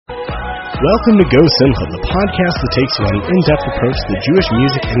Welcome to Go Simcha, the podcast that takes you on an in-depth approach to the Jewish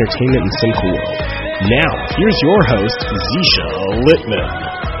music, entertainment, and Simcha world. Now, here's your host, Zisha Littman.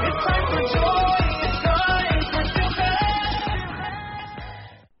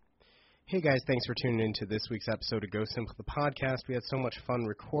 Hey guys, thanks for tuning in to this week's episode of Go Simcha, the podcast. We had so much fun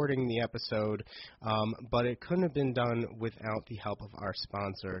recording the episode, but it couldn't have been done without the help of our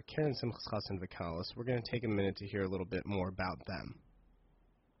sponsor, Keren Simchas Chassan V'Kalos. We're going to take a minute to hear a little bit more about them.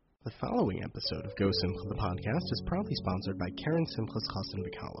 The following episode of Go Simcha, the podcast, is proudly sponsored by Keren Simchas Chassan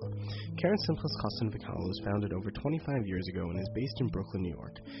V'Kala. Keren Simchas Chassan V'Kala was founded over 25 years ago and is based in Brooklyn, New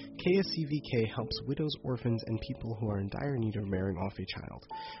York. KSCVK helps widows, orphans, and people who are in dire need of marrying off a child.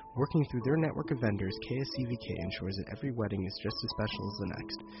 Working through their network of vendors, KSCVK ensures that every wedding is just as special as the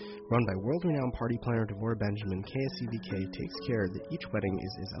next. Run by world-renowned party planner Devorah Benjamin, KSCVK takes care that each wedding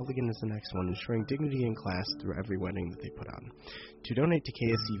is as elegant as the next one, ensuring dignity and class through every wedding that they put on. To donate to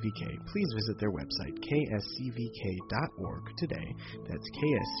KSCVK, please visit their website, kscvk.org, today. That's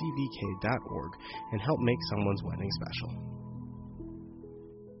kscvk.org, and help make someone's wedding special.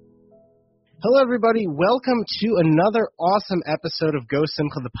 Hello, everybody. Welcome to another awesome episode of Go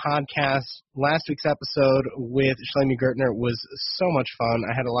Simcha, the podcast. Last week's episode with Shlomi Gertner was so much fun.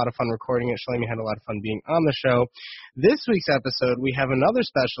 I had a lot of fun recording it. Shlomi had a lot of fun being on the show. This week's episode, we have another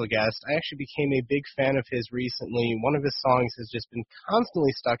special guest. I actually became a big fan of his recently. One of his songs has just been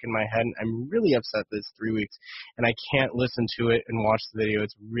constantly stuck in my head, and I'm really upset that it's 3 weeks, and I can't listen to it and watch the video.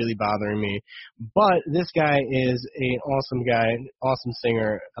 It's really bothering me. But this guy is an awesome guy, awesome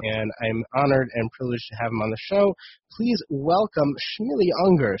singer, and I'm honored and privileged to have him on the show. Please welcome Shmuley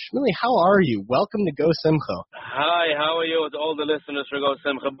Unger. Shmuley, how are you? Welcome to Go Simcha. Hi, how are you with all the listeners for Go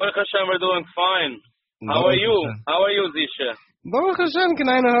Simcha? Baruch Hashem, we're doing fine. How are you? How are you, Zisha? Baruch Hashem,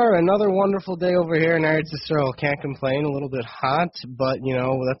 another wonderful day over here in Eretz Yisrael. Can't complain. A little bit hot, but, you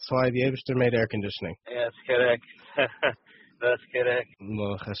know, that's why the Eibishter made air conditioning. Yes, correct. That's correct.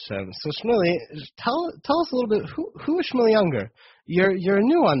 Baruch Hashem. So, Shmuley, tell us a little bit, who is Shmuley Unger? You're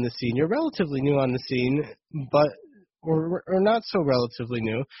new on the scene. You're relatively new on the scene, but or not so relatively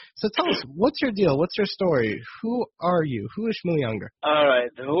new. So tell us, what's your deal? What's your story? Who are you? Who is Shmuley Unger? All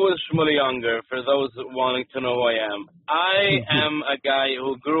right. Who is Shmuley Unger, for those wanting to know who I am? I am a guy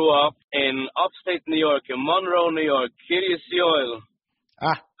who grew up in upstate New York, in Monroe, New York, Kiryas Yoel.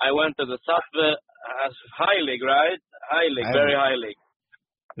 I went to the Satva High League, right? High League, very high league.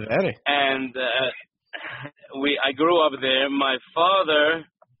 Very. And I grew up there. My father,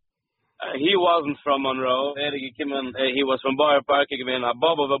 he wasn't from Monroe. He was from Boyer Park. He was a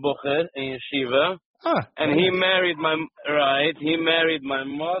Bob of a Bucher in Yeshiva. And he married my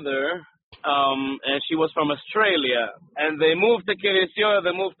mother, and she was from Australia. And they moved to Kiryas Yoel,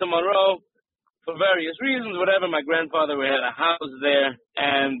 they moved to Monroe for various reasons, whatever. My grandfather had a house there,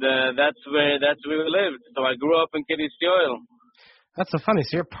 and that's where we lived. So I grew up in Kiryas Yoel. That's so funny.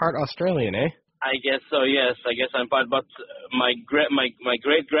 So you're part Australian, eh? I guess so, yes. I guess I'm part, but my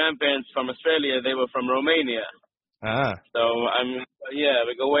great-grandparents from Australia, they were from Romania. So we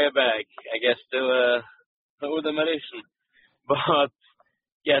go way back, I guess, to the Malaysian. But,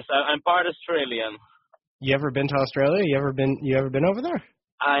 yes, I'm part Australian. You ever been to Australia? You ever been over there?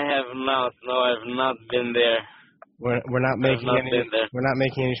 I have not. No, I've not been there. We're not making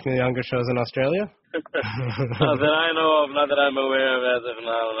any Shmuley Unger shows in Australia? Not that I know of, not that I'm aware of as of now,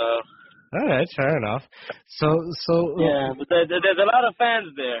 no. All right, fair enough. So yeah, but there's a lot of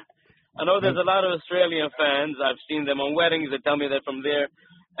fans there. I know there's a lot of Australian fans. I've seen them on weddings. They tell me they're from there.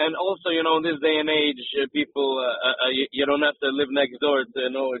 And also, you know, in this day and age, people, you don't have to live next door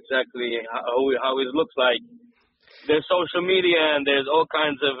to know exactly how it looks like. There's social media and there's all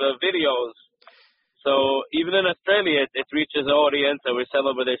kinds of videos. So even in Australia, it reaches the audience, and we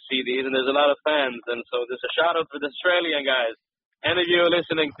sell over their CDs, and there's a lot of fans. And so there's a shout out for the Australian guys. Any of you are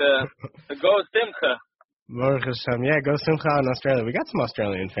listening to Go Simcha. Baruch Hashem. Yeah, Go Simcha in Australia. We got some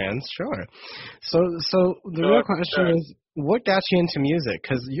Australian fans, sure. So the real question is, what got you into music?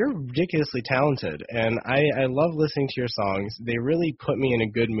 Because you're ridiculously talented, and I love listening to your songs. They really put me in a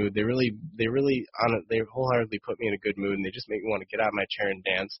good mood. They wholeheartedly put me in a good mood, and they just make me want to get out of my chair and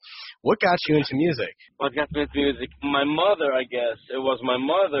dance. What got you into music? What got me into music? My mother, I guess. It was my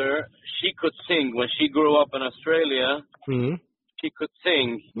mother. She could sing when she grew up in Australia. Mm-hmm. She could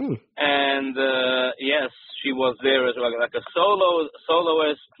sing, and yes, she was there as well, like a soloist.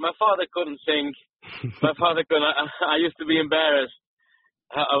 My father couldn't sing. My father couldn't. I used to be embarrassed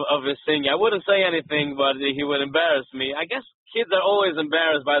of his singing. I wouldn't say anything, but he would embarrass me. I guess kids are always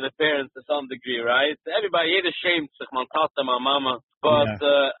embarrassed by their parents to some degree, right? Everybody is ashamed of my tata, my mama, but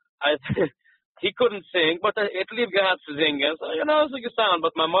I he couldn't sing, but it live gehat to singen. So, you know, it's a good sound.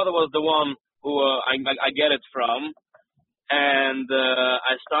 But my mother was the one who I get it from. And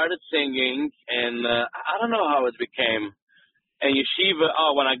I started singing, and I don't know how it became. And yeshiva,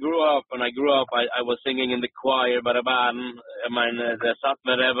 when I grew up, I was singing in the choir, Barabaden, the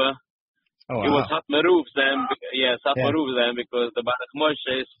Satmar Rebbe. Oh, wow. He was Satmaruf then, Satmaruf then, because the Baruch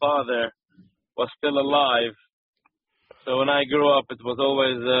Moshe, his father, was still alive. So when I grew up, it was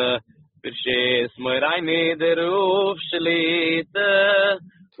always,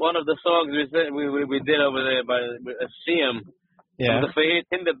 one of the songs we did over there by Siem. Yeah.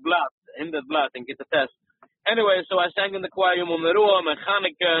 Hindert Blatt, and get the test. Anyway, so I sang in the choir, Meruah,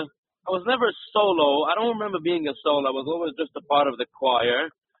 Mechanica. I was never solo. I don't remember being a solo. I was always just a part of the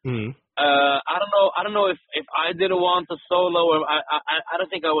choir. Mm. I don't know if I didn't want a solo, or I don't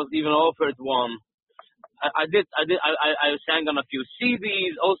think I was even offered one. I sang on a few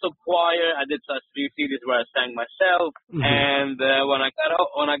CDs, also choir. I did a few CDs where I sang myself. Mm-hmm. And when I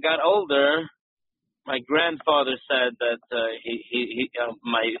got older, my grandfather said that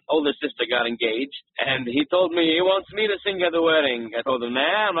my older sister got engaged, and he told me he wants me to sing at the wedding. I told him,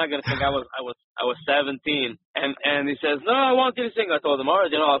 nah, I'm not gonna sing. I was 17, and he says, no, I want you to sing. I told him, all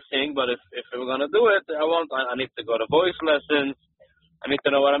right, I'll sing, but if we're gonna do it, I need to go to voice lessons. I need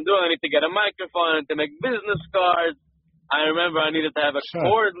to know what I'm doing. I need to get a microphone. I need to make business cards. I remember I needed to have a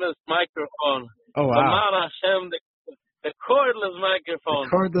cordless microphone. Oh, wow. B'ma'ana Hashem, the cordless microphone.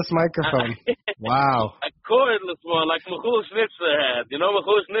 The cordless microphone. Wow. A cordless one, like Mechul Schnitzler had. You know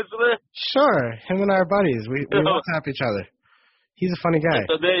Mechul Schnitzler? Sure. Him and I are buddies. We WhatsApp each other. He's a funny guy.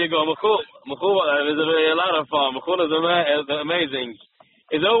 So there you go. Mechul is a lot of fun. Mechul is amazing.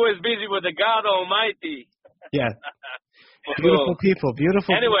 He's always busy with the God Almighty. Yeah. Beautiful people.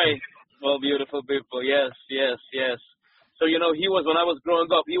 Anyway, well, beautiful people. Yes. So, you know, he was, when I was growing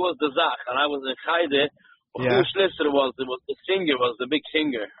up, he was the Zach, and I was the Chaide. Mechul Schnitzler was the singer, was the big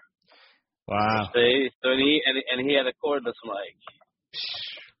singer. Wow. So he had a cordless mic.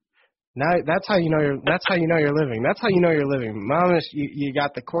 Now that's how you know you're living. That's how you know you're living. Mamish, you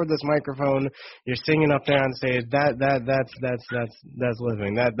got the cordless microphone. You're singing up there on stage. That's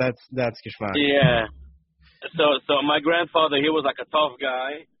living. That's Gishmak. Yeah. So my grandfather, he was like a tough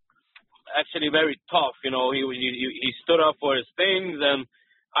guy. Actually, very tough. You know, he stood up for his things, and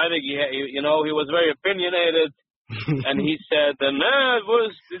I think he was very opinionated. And he said,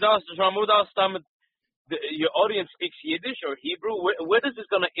 your audience speaks Yiddish or Hebrew. Where is this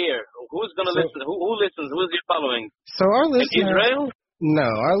going to air? Who's going to listen? Who listens? Who's your following? So our listeners, in Israel? No,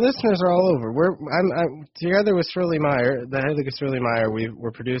 our listeners are all over. I'm together with Shirley Meyer, the head of Shirley Meyer. We're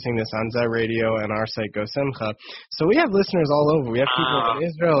producing this on Zeh Radio and our site Go Simcha. So we have listeners all over. We have people in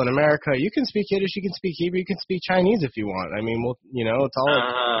Israel and America. You can speak Yiddish, you can speak Hebrew, you can speak Chinese if you want. I mean, it's all.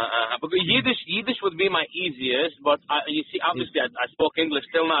 Because Yiddish would be my easiest, but you see, obviously I spoke English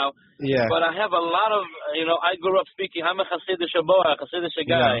till now. Yeah. But I have a lot of, I grew up speaking. I'm a Hasidic boy, a Hasidic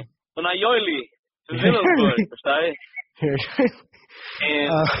guy. So now Yoili,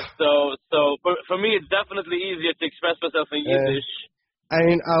 and so for me, it's definitely easier to express myself in Yiddish. I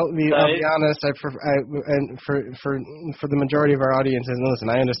mean, I'll be honest. For the majority of our audiences, and listen,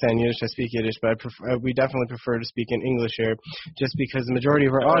 I understand Yiddish. I speak Yiddish, but we definitely prefer to speak in English here, just because the majority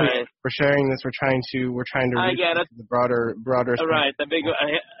of our audience, we're sharing this. We're trying to reach the broader. All right, the big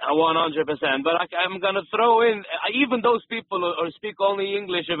 100%. But I'm gonna throw in even those people who speak only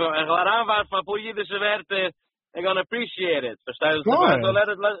English. They're gonna appreciate it. So let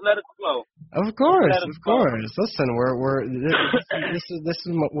it flow. Of course. Listen,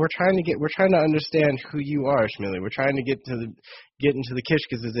 we're trying to understand who you are, Shmili. We're trying to get into the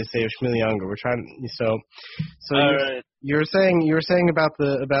kishkas, as they say, of Shmili Younger. We're trying. So you were saying about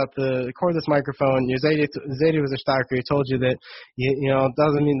the cordless microphone. Your Zadie was a stalker. He told you that it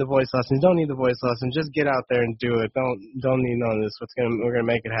doesn't need the voice lesson. You don't need the voice lesson. Just get out there and do it. Don't need none of this. We're gonna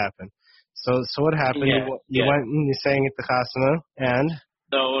make it happen. So what happened? You went and you sang at the chasana, and?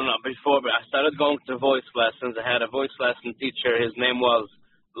 No, before I started going to voice lessons, I had a voice lesson teacher. His name was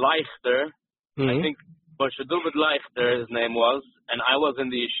Leichter. Mm-hmm. I think Moshe David Leichter, his name was, and I was in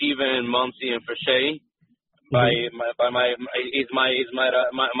the yeshiva in Monsey and Pershay. He's my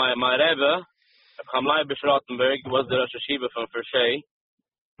Rebbe, Chamlai B'Schrottenberg, was the Rosh Yeshiva from Pershay.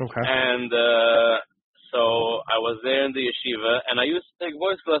 Okay. And so I was there in the yeshiva, and I used to take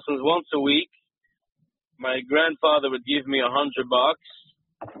voice lessons once a week. My grandfather would give me $100,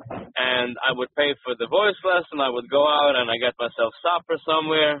 and I would pay for the voice lesson. I would go out and I get myself supper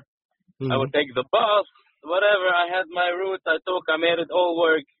somewhere. Mm-hmm. I would take the bus, whatever. I had my route. I made it all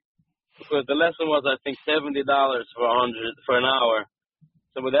work, because the lesson was, I think, $70 for an hour.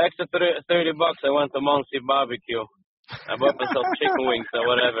 So with the extra $30, I went to Muncie Barbecue. I bought myself chicken wings or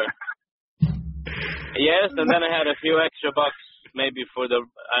whatever. Yes, and then I had a few extra bucks maybe for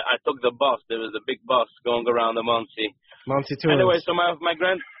I took the bus. There was a big bus going around the Muncie. Muncie tour. Anyway, so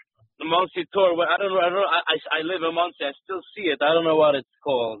the Muncie tour. Well, I don't know. I live in Muncie. I still see it. I don't know what it's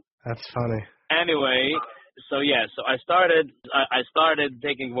called. That's funny. Anyway, so I started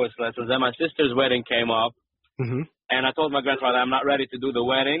taking voice lessons. Then my sister's wedding came up, and I told my grandfather I'm not ready to do the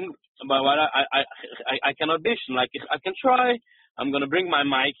wedding, but what I can audition. Like I can try. I'm gonna bring my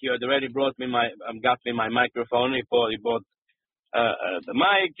mic. He had already got me my microphone. He bought the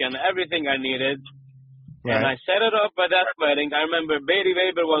mic and everything I needed. Right. And I set it up by that wedding. I remember Beiri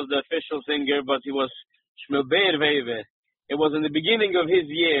Weber was the official singer, but he was Shmuel Beir Weber. It was in the beginning of his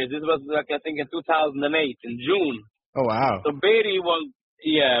years. This was I think in 2008 in June. Oh wow! So Beiri was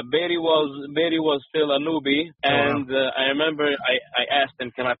still a newbie, and I remember I asked him,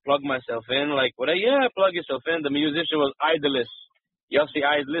 "Can I plug myself in?" Like, "What? Yeah, plug yourself in." The musician was Idlis, Yossi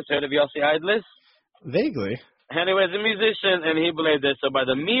Idlis. Heard of Yossi Idlis? Vaguely. Anyway, the musician, and he played there. So by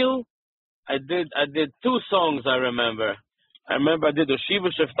the meal, I did 2 songs. I remember I did the Shiva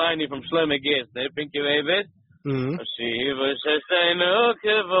Sheftani from Shlomo Gertz. They Pinky David. Shiva Sheftani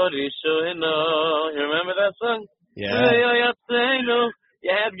Kevodi Shoino. You remember that song? Yeah.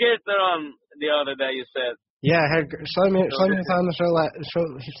 You had Gertzer on the other day. You said. Yeah, I had Shlomo was on the show.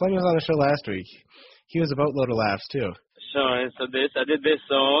 Shlomo was on the show last week. He was a boatload of laughs too. So I did this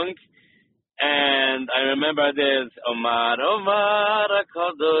song. And I remember I did Omar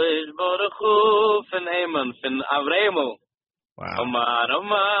HaKadosh Baruch Hu fin Eman fin Avremu. Wow. Omar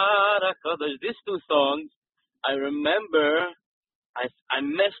HaKadosh. These 2 songs, I remember I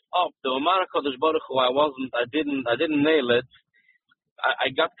messed up the Omar HaKadosh Baruch Hu. I didn't nail it. I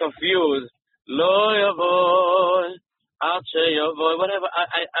got confused. Lo Yavoy, Ache Yavoy, whatever.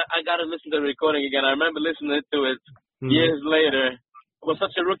 I got to listen to the recording again. I remember listening to it years later. It was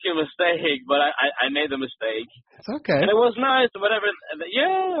such a rookie mistake, but I made the mistake. It's okay. And it was nice, whatever.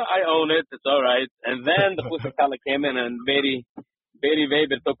 Yeah, I own it. It's all right. And then the Pusakala came in, and Beiri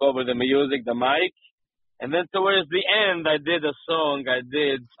Weber took over the music, the mic. And then towards the end, I did a song.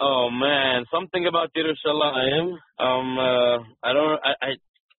 Oh man, something about Yerushalayim. I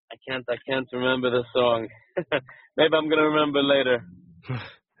can't remember the song. Maybe I'm gonna remember later.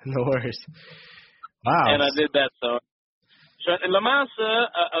 No worries. Wow. And I did that song. So in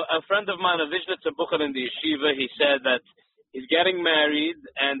Lamasa, a friend of mine, a Vishnitzer Bucher in the yeshiva, he said that he's getting married,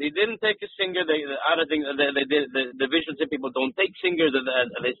 and he didn't take a singer. The Vishnitzer people don't take singers.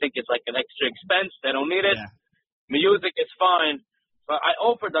 They think it's like an extra expense. They don't need it. Yeah. Music is fine. But I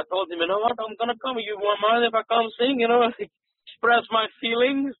offered. I told him, you know what? I'm gonna come. You want mind if I come sing? You know, express my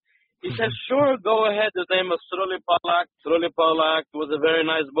feelings. He said, sure, go ahead. His name was Sruli Palak. Sruli Palak was a very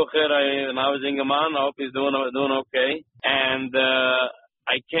nice bucher. I was in Gaman. I hope he's doing okay. And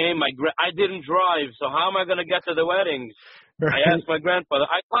I came. I didn't drive, so how am I going to get to the weddings? Right. I asked my grandfather.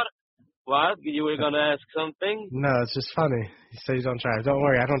 What? You were going to ask something? No, it's just funny. You say you don't drive. Don't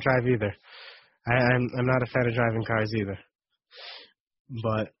worry, I don't drive either. I'm not a fan of driving cars either.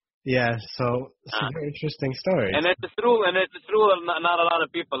 But... yeah, so it's a very interesting story. And it's true. Not a lot of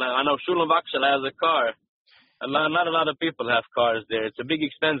people. I know Shulam Vakshel has a car. Not a lot of people have cars there. It's a big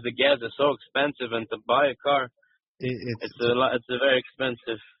expense. The gas is so expensive, and to buy a car, it's very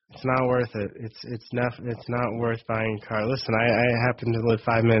expensive. It's not worth it. It's not worth buying a car. Listen, I happen to live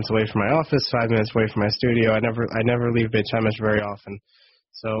 5 minutes away from my office, 5 minutes away from my studio. I never leave Beit Shemesh very often.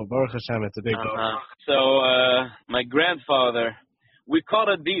 So Baruch Hashem, it's a big deal. So my grandfather. We caught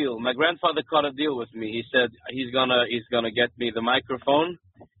a deal. My grandfather caught a deal with me. He said he's gonna get me the microphone,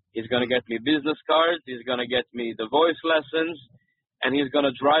 he's gonna get me business cards, he's gonna get me the voice lessons, and he's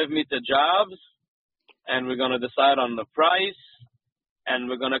gonna drive me to jobs, and we're gonna decide on the price, and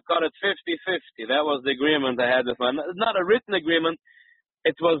we're gonna cut it 50-50. That was the agreement I had with my. Not a written agreement.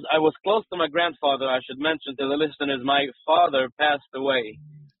 It was. I was close to my grandfather. I should mention to the listeners, my father passed away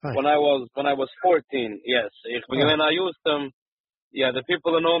when I was 14. Yes, when I used them. Yeah, the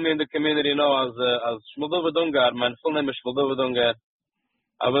people who know me in the community know as Shmuel David Ungar. My full name is Shmuel David Ungar.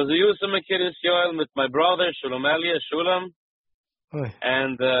 I was a youth in Kiris Yoel with my brother Shulam Elia Shulam,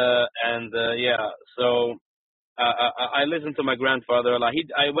 and so I listened to my grandfather a lot.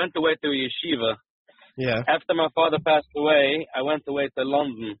 I went away to yeshiva. Yeah. After my father passed away, I went away to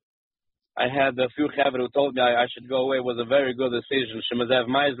London. I had a few chaver who told me I should go away. It was a very good decision. Shemezev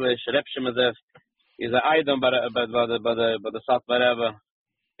Meislish, Reb Shemezev. He's an item by the Satvareva.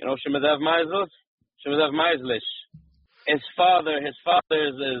 You know Shemezev Meislish? Shemezev Meislish. His father is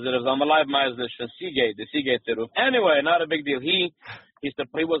Amalai Meislish from Seagate, the Seagate Tiruf. Anyway, not a big deal. He he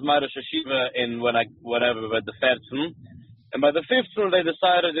was my Rosh Yeshiva with the 14th. And by the 15th, they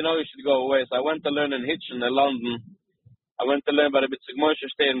decided, you should go away. So I went to learn in Hitchen in London. I went to learn by the B'tzig Moshe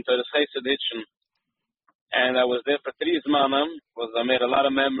Stadium to the Chesed Hitchen. And I was there for 3 zmanim. I made a lot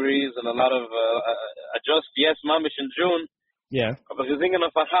of memories and a lot of, mamish in June. Yeah. I was singing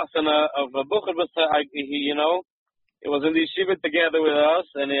of a chasana of a Bucher, he was in the yeshiva together with us,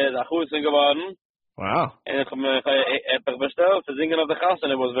 and he had a chusin geworden. Wow. And I bestellt to singen of the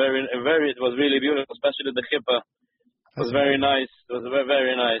chasana. It was it was really beautiful, especially the chippa. It was very nice. It was very,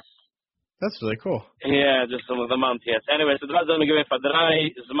 very nice. That's really cool. Yeah, just some of the month, yes. Anyway, so that was only given for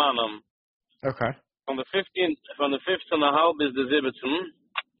 3 zmanim. Okay. From the 15th and a half is the 17th.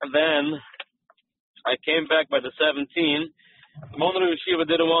 And then I came back by the 17th. Monroe Yeshiva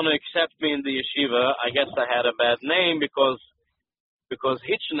didn't want to accept me in the yeshiva. I guess I had a bad name because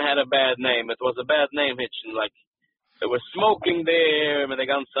Hitchen had a bad name. It was a bad name, Hitchen. Like, they were smoking there, and they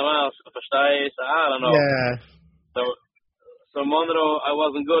got some else. I don't know. Yeah. So Monroe, I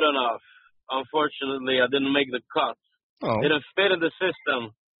wasn't good enough. Unfortunately, I didn't make the cut. Oh. Didn't fit in the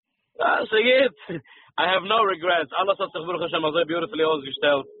system. So I have no regrets. Alles hat sich Baruch Hashem so beautifully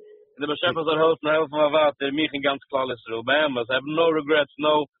ausgestellt. The B'Sheffer soll helfen mir weiter, mich in ganz klar Israel. Bahamas. I have no regrets,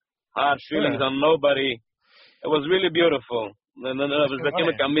 no hard feelings on nobody. It was really beautiful. And then I was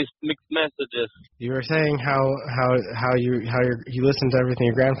becoming mixed messages. You were saying how you listened to everything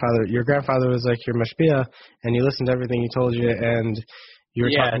your grandfather was like your mashpia, and you listened to everything he told you, and you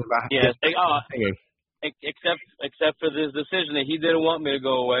were talking about singing. Except for this decision, he didn't want me to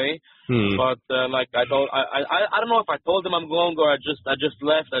go away. But I don't know if I told him I'm going or I just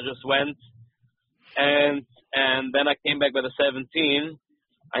left. I just went, and then I came back by the 17th.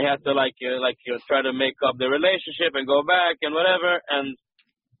 I had to try to make up the relationship and go back and whatever. And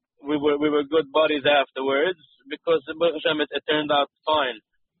we were good buddies afterwards because it turned out fine.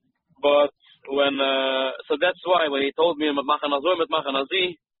 But so that's why when he told me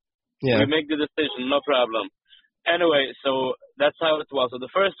we make the decision, no problem. Anyway, so that's how it was. So the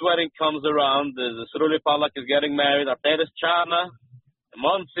first wedding comes around. The Sruli Palak is getting married. Arteris Chana,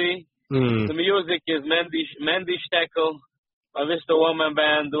 Monsi. The music is Mendy Steckel. I missed a one-man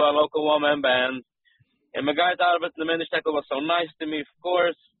band, do a local one-man band. And my guy Arbet, the Mendy Steckel was so nice to me, of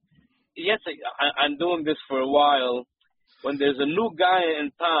course. Yes, I'm doing this for a while. When there's a new guy in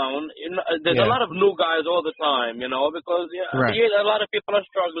town, there's a lot of new guys all the time, because a lot of people are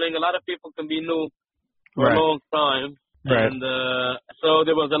struggling. A lot of people can be new for a long time, and so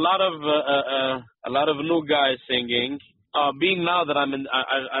there was a lot of new guys singing. Being now that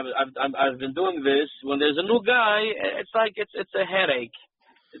I've been doing this, when there's a new guy, it's like it's a headache.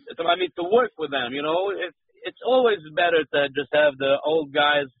 I need to work with them, It's always better to just have the old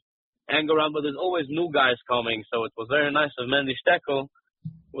guys hang around, but there's always new guys coming, so it was very nice of Mendy Steckel.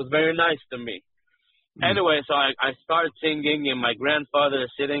 It was very nice to me. Anyway, so I started singing, and my grandfather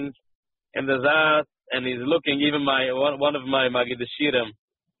is sitting in the Zat, and he's looking, even one of my Magid Shirim,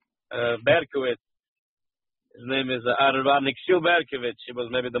 Berkowitz. His name is Arvanik Shil Berkowitz. He was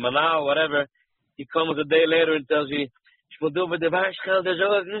maybe the Manal, whatever. He comes a day later and tells me, ich will do with the Weißschilder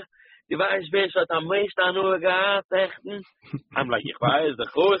sorgen. Die Weißbeest hat am meisten nur gehabt, echten. I'm like, ich weiß, the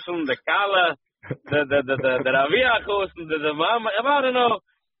Chosen, the Kala, the Ravia Chosen, the Mama, I don't know.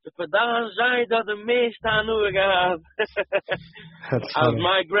 The Padan zei dat the meeste nur gehabt. As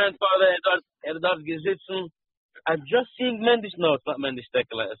my grandfather had dort gesitzen, I just seen Mendy, no, it's not Mendy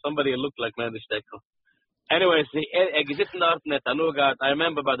Steckel, somebody looked like Mendy Steckel. Anyway, so gesitzen dort net nur gehabt. I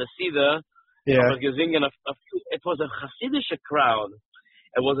remember by the Seder, I was gesingen, it was a Hasidische crowd.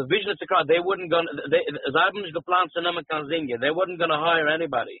 It was a Visionist crowd. They wouldn't gonna. They hadn't geplant to nemen kan zingen. They weren't gonna hire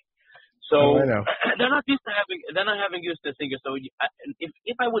anybody. So they're not having used to singers. So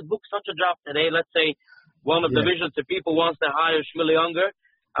if I would book such a job today, let's say one of the Visionist people wants to hire Shmuley Unger,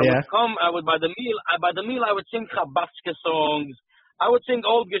 I would come. I would by the meal I would sing Chabachke songs. I would sing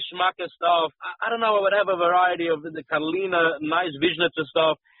old Geschmacke stuff. I don't know. I would have a variety of the Karolina nice Visionist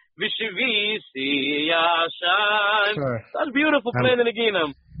stuff. Vishivisi Yashai. That's beautiful playing in the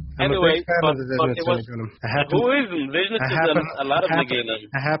Ginam. Anyway, but it was, who isn't? Visionist is a lot of Neginam.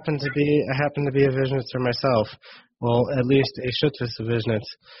 I happen to be a Visionist myself. Well, at least a Shutvis Visionist.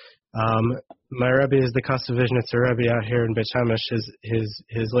 My Rebbe is the Kasa Visionist Rebbe out here in Beit Shemesh.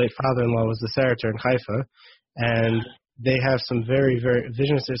 His late father-in-law was the Senator in Haifa, and they have some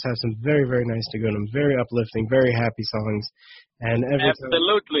Visionists have some very, very nice Nigunim, very uplifting, very happy songs. And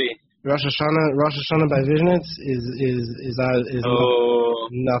absolutely. Rosh Hashanah by Visionists is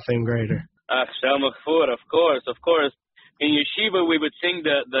nothing greater. Of course. In Yeshiva, we would sing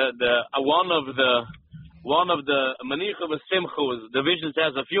the one of the one of the Manicha V'Simchus, the Visions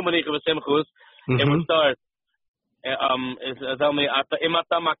has a few Manicha V'Simchus, it would start, tell me,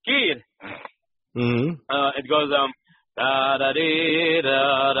 Imata Makir. It goes,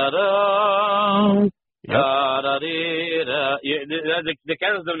 the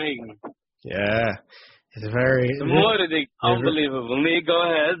Kensdom. Yeah. It's very... Unbelievable. Go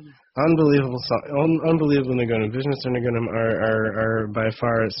ahead. Unbelievable song. Unbelievable Nigunim. Visions of Nigunim are by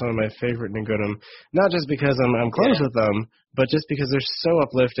far some of my favorite Nigunim. Not just because I'm close with them, but just because they're so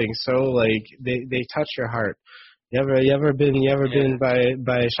uplifting, so like they touch your heart. You ever been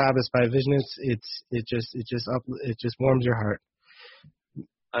by Shabbos by Visions? It just warms your heart.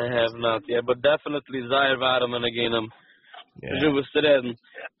 I have not, but definitely Zaire Vadam and Aginam.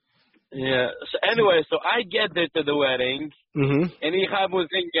 Yeah. So anyway, so I get there to the wedding, and I was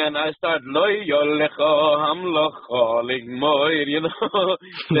thinking, I start Loy Yolecho Hamlocho Ligmoir,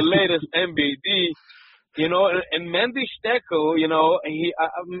 the latest MBD, and Mendy Steckel,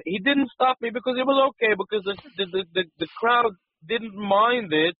 he didn't stop me because it was okay because the crowd didn't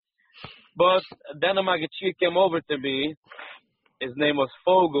mind it, but then a Magachi came over to me. His name was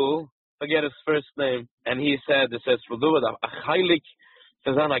Fogel, forget his first name, and he says, a heilig.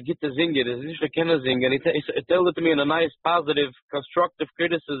 Says, I get to sing it. It's nicht a sing. And he told it to me in a nice, positive, constructive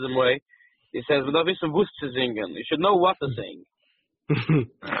criticism way. He says, "But wissen wus zu singen. You should know what to sing."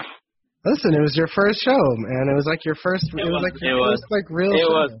 Listen, it was your first show, man. It was like your first. It was like real. It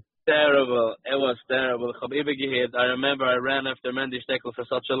show. was terrible. It was terrible. I remember I ran after Mendy Steckel for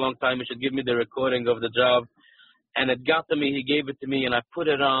such a long time. He should give me the recording of the job, and it got to me. He gave it to me, and I put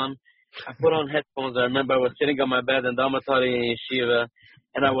it on. I put on headphones. I remember I was sitting on my bed in Damatari in Yeshiva,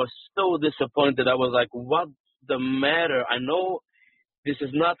 and I was so disappointed. I was like, what's the matter? I know this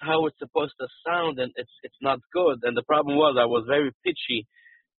is not how it's supposed to sound, and it's not good. And the problem was I was very pitchy.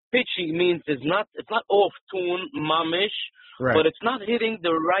 Pitchy means it's not off tune, mamish, right. But it's not hitting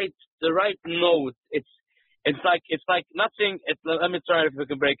the right note. It's like nothing. Let me try if we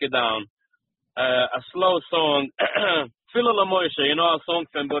can break it down. A slow song. Fila la Moishe, a song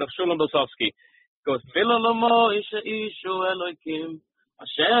from Baruch Shulam Dosovsky. Goes, Fila la Moishe, Ishu Elokim,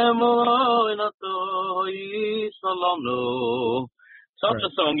 Hashem Oinato, Yisalonu. Such a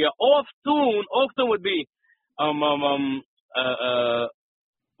song, off tune would be,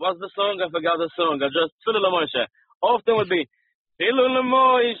 what's the song? I forgot the song. Fila la Moishe. Off tune would be, Fila la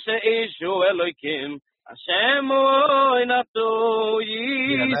Moishe, Ishu Elokim, Hashem Oinato,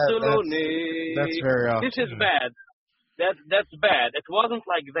 Yisalonu. That's very often. This is bad. That's bad. It wasn't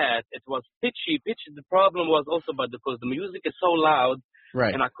like that. It was pitchy. The problem was also because the music is so loud,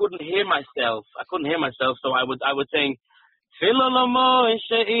 right? And I couldn't hear myself. So I would sing, Filolomo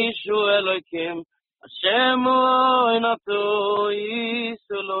Ishu Elokim, Hashem Oinato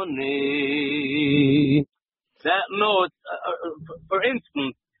Yisuloni. That note, for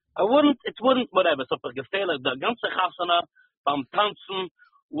instance, it wouldn't, whatever. So for Gefehler, the ganze Chasana, beim Tanzen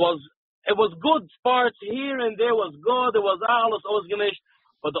it was good parts here and there was good. It was alles ausgemischt,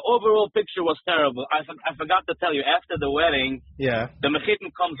 but the overall picture was terrible. I forgot to tell you, after the wedding, the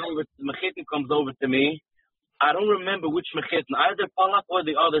Mechitten comes over to me. I don't remember which Mechitten, either Palak or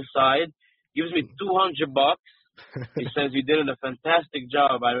the other side, gives me $200. He says, you did a fantastic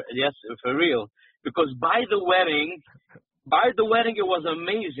job. Yes, for real. Because by the wedding, it was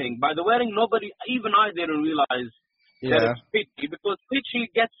amazing. By the wedding, nobody, even I didn't realize that it's pitchy, because pitchy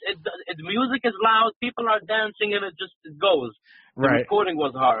the music is loud, people are dancing, and it goes. The recording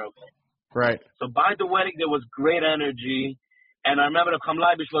was horrible. Right. So by the wedding, there was great energy, and I remember the Chaim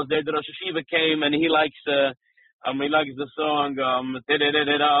Leibish was there. The Rosh Hashiva came, and he likes the song. I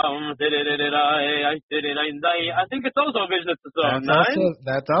think it's also a Vision song.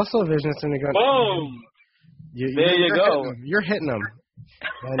 That's also a Vision Nigunim. Boom. There you go. You're hitting them.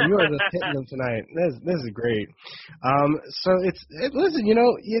 And you are just hitting them tonight. This is great. So listen,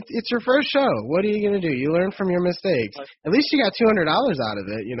 it's your first show. What are you going to do? You learn from your mistakes. At least you got $200 out of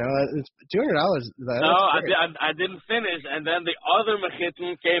it. It's $200. No, I didn't finish, and then the other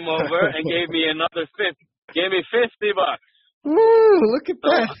Mechitten came over and gave me another $50. Gave me $50. Woo! Look at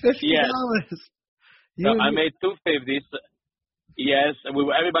that, $50. Yes. So I made $250. Yes,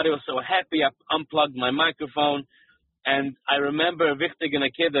 everybody was so happy. I unplugged my microphone. And I remember wichtig in a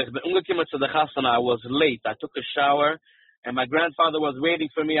kiddush, the ungekommen to the chasana, I was late. I took a shower, and my grandfather was waiting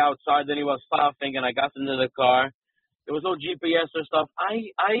for me outside, and he was laughing, and I got into the car. There was no GPS or stuff.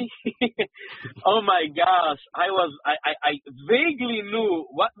 Oh my gosh, I vaguely knew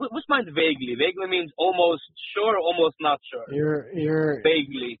what's meant vaguely. Vaguely means almost sure, almost not sure. You're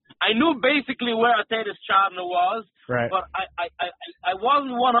vaguely. I knew basically where Ateris Chadna was, right. But I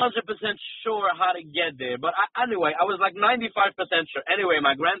wasn't 100% sure how to get there. But anyway, I was like 95% sure. Anyway,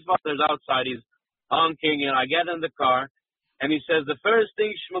 my grandfather's outside. He's honking, and I get in the car, and he says the first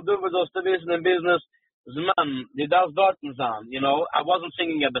thing Shmuel Duber does to this in business. Zman, die darfst dorten sein, you know. I wasn't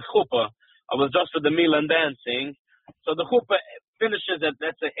singing at the chuppah. I was just for the meal and dancing. So the chuppah finishes at,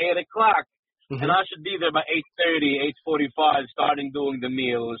 let's say, 8 o'clock. Mm-hmm. And I should be there by 8:30, 8:45, starting doing the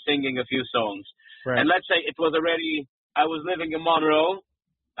meal, singing a few songs. Right. And let's say it was already, I was living in Monroe.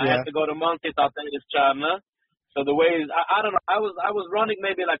 I had to go to Monte Tateris Charna. So the way is, I don't know, I was running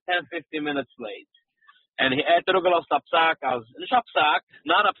maybe like 10, 15 minutes late. And he had to go off Sapsak. I was in Sapsak,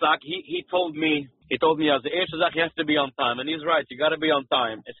 not Sapsak. He told me as the eerste zag you have to be on time, and he's right. You got to be on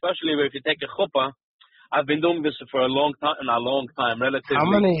time, especially if you take a chuppah. I've been doing this for a long time, relatively. How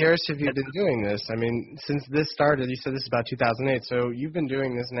many years have you been doing this? I mean, since this started, you said this is about 2008. So you've been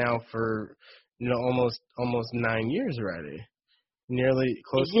doing this now for almost 9 years already, nearly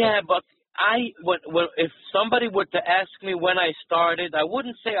close. Yeah, but if somebody were to ask me when I started, I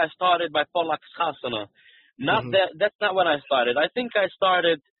wouldn't say I started by Polak Chasana. Not that's not when I started. I think I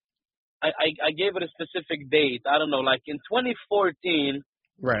started. I gave it a specific date. I don't know, like in 2014.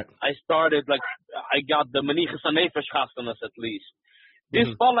 Right. I started I got the Menichas Hanefesh Chasanas at least. This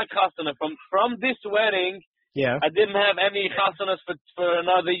Polak Chasana from this wedding. Yeah. I didn't have any Chasanas for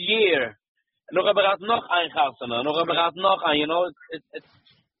another year. Nog heb ik nog een Chasana. Nog heb ik nog een. You know, it's.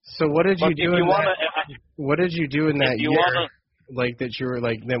 So what did you do in that? What did you do in that year? Like that you were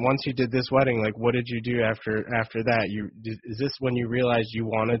then once you did this wedding, what did you do after that? Is this when you realized you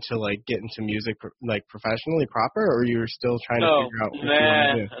wanted to get into music professionally proper, or you were still trying to figure out what you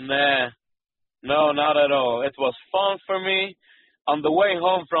wanted to do? No, not at all. It was fun for me. On the way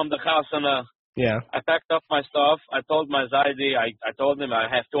home from the chasana, I packed up my stuff. I told my Zaidi, I told him I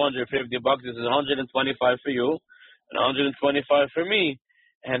have $250. This is 125 for you, and 125 for me.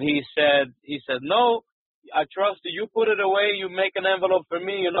 And he said, no. I trust you. You put it away. You make an envelope for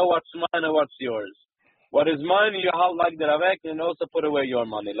me. You know what's mine and what's yours. What is mine, you have like the Ravek, and also put away your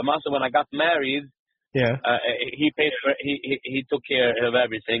money. Lamasa, when I got married, he paid for. He took care of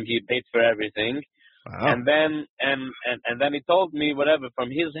everything. He paid for everything. Wow. And then he told me whatever from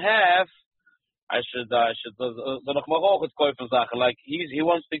his half, I should like he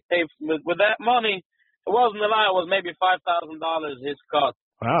wants to pay with that money. It wasn't a lie. It was maybe $5,000 his cut.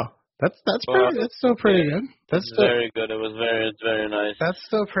 Wow. That's still pretty good. Very good. It's very nice. That's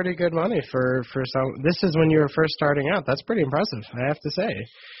still pretty good money for some. This is when you were first starting out. That's pretty impressive, I have to say.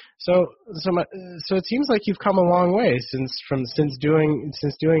 So it seems like you've come a long way since doing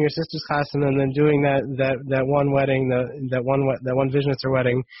your sister's class and then doing that one wedding, that one Vizhnitzer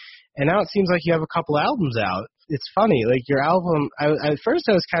wedding, and now it seems like you have a couple albums out. It's funny, your album. At first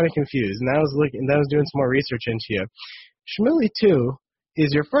I was kind of confused, and I was doing some more research into you. Shmuley 2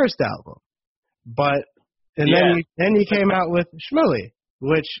 is your first album, then you came out with Shmuley,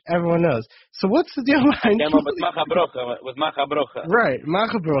 which everyone knows. So what's the deal behind Shmuley? With Macha Brocha. Right,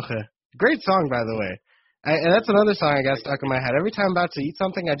 Macha Brocha. Great song, by the way. And that's another song I got stuck in my head. Every time I'm about to eat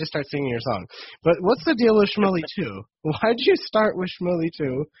something, I just start singing your song. But what's the deal with Shmuley 2? Why'd you start with Shmuley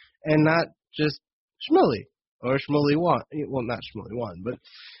 2 and not just Shmuley or Shmuley 1? Well, not Shmuley 1, but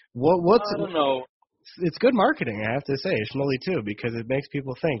what's... I don't know. It's good marketing, I have to say, Shmuley 2, because it makes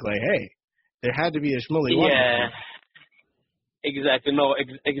people think, hey, there had to be a Shmuley 1. Yeah, exactly. No,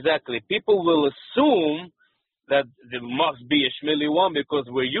 exactly. People will assume that there must be a Shmuley 1 because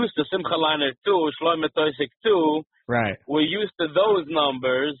we're used to Simcha Leiner 2, Shlomo Toysik 2. Right. We're used to those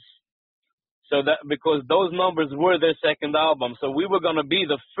numbers, so that because those numbers were their second album. So we were going to be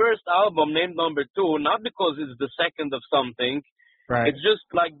the first album named number 2, not because it's the second of something. Right. It's just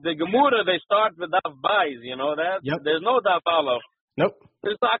like the Gemara, they start with Daf Bais, you know that? Yep. There's no Daf Aleph. Nope.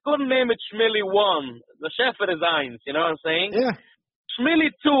 I couldn't name it Shmuley 1. The Shefer is Eins, you know what I'm saying? Yeah.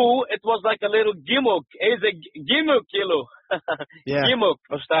 Shmuley 2, it was like a little gimuk. It's a gimuk, kilo. Yeah. Gimuk,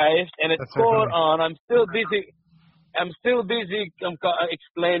 verstehst? And it's going on. I'm still busy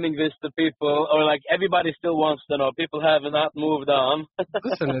explaining this to people, or everybody still wants to know. People have not moved on.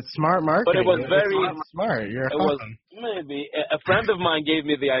 Listen, it's smart marketing. But it was very smart. You're it was maybe a friend of mine gave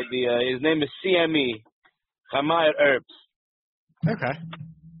me the idea. His name is CME, Chamayer Herbs. Okay.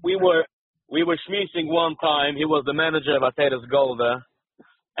 We were schmeessing one time. He was the manager of Ateris Golda,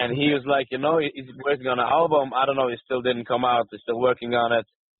 and he was like, he's working on an album. I don't know. It still didn't come out. He's still working on it.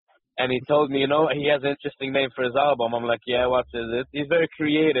 And he told me, you know, he has an interesting name for his album. I'm like, yeah, what is it? He's very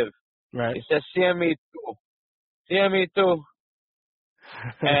creative. Right. He says, CME 2. CME 2.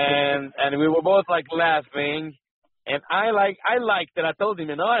 and we were both like laughing. And I liked it. I told him,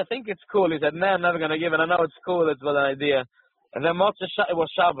 you know, I think it's cool. He said, no, I'm never going to give it. I know it's cool. It's an idea. And then it was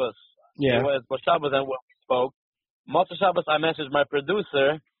Shabbos. Yeah. It was Shabbos and we spoke. Motzei Shabbos, I messaged my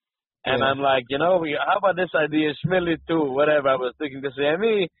producer. And I'm like, you know, how about this idea, Shmili 2, whatever. I was thinking to say,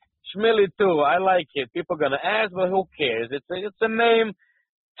 me, Shmili 2, I like it. People are going to ask, but who cares? It's a name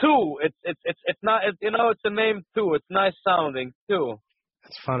 2. It's not, you know, it's a name 2. It's nice sounding, 2.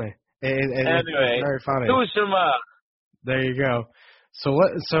 That's funny. Anyway, it's very funny. 2 Shema. There you go. So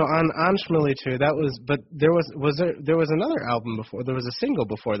what? So on Shmili 2, that was. But there was another album before. There was a single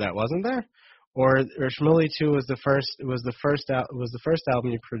before that, wasn't there? Or Shmili 2 was the first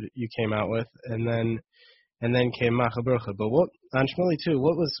album you came out with, and then came Macha Brucha. But what on Shmili 2?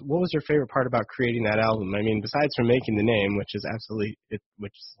 What was your favorite part about creating that album? I mean, besides from making the name, which is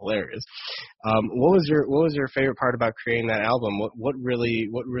hilarious. What was your favorite part about creating that album? What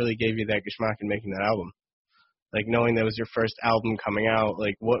really gave you that geschmack in making that album? Like knowing that was your first album coming out,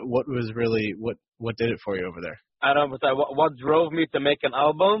 like what did it for you over there? I don't know what drove me to make an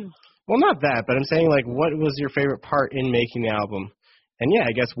album. Well, not that, but I'm saying like what was your favorite part in making the album? And yeah,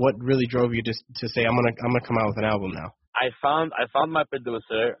 I guess what really drove you to say I'm gonna come out with an album now? I found my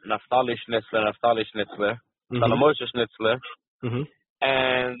producer Naftali Schnitzler, Moshe Schnitzler,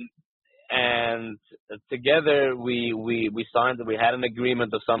 and together we signed. We had an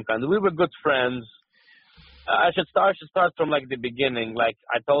agreement of some kind. We were good friends. I should start from like the beginning. Like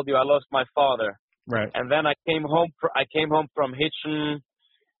I told you, I lost my father. Right. And then I came home from Hitchen.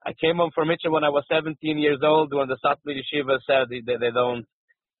 I came home from Hitchen when I was 17 years old. When the Satmar Yeshiva said they don't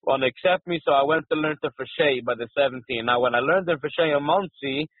want to accept me, so I went to learn to Feshay by the 17. Now, when I learned in Feshay in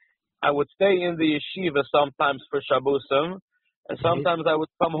Monsey, I would stay in the yeshiva sometimes for Shabbosim, and sometimes I would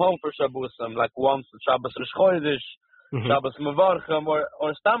come home for Shabbosim, like once Shabbos Rosh Chodesh, Shabbos Mevarchim,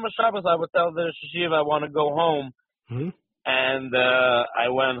 or Stam Shabbos, I would tell the yeshiva I want to go home, and I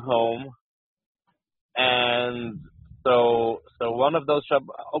went home, and so one of those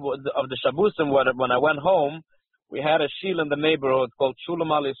of the Shabbosim, when I went home, we had a shul in the neighborhood called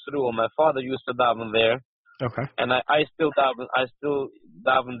Shulam Al Yisroel. My father used to daven there. Okay. And I still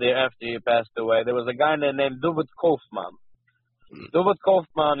daven there after he passed away. There was a guy named David Kaufman. David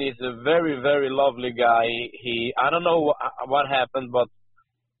Kaufman is a very, very lovely guy. I don't know what happened, but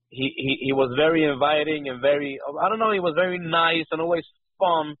he was very inviting and he was very nice and always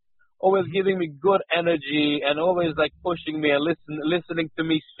fun, always giving me good energy and always like pushing me and listening to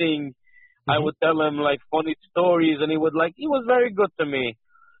me sing. I would tell him like funny stories, and he was very good to me.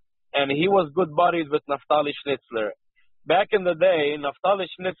 And he was good buddies with Naftali Schnitzler. Back in the day, Naftali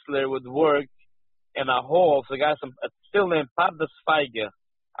Schnitzler would work in a hall, so a guy still named Pardes Feige,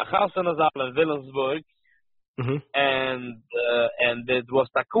 a house in Wilhelmsburg, and it was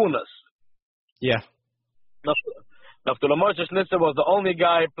Takunas. Yeah. Naftali Moshe Schnitzler was the only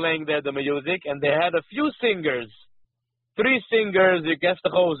guy playing there the music, and they had a few singers, 3 singers, you guessed the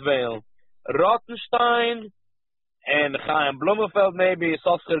Hosveil. Rottenstein and Chaim Blumenfeld, maybe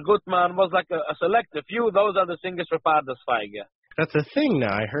Sosker Gutman, was like a select few. Those are the singers for Pardes Feige. That's a thing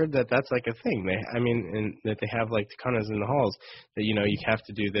now. I heard that's like a thing. And that they have like takanas in the halls that you have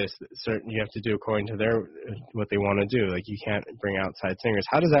to do this you have to do according to what they want to do. Like you can't bring outside singers.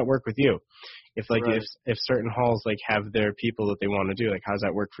 How does that work with you? If certain halls like have their people that they want to do, like how does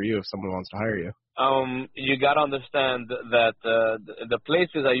that work for you if someone wants to hire you? You got to understand that the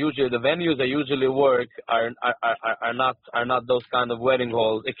venues I usually work are not those kind of wedding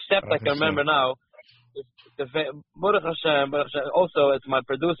halls. Except I can remember now. Baruch Hashem, also it's my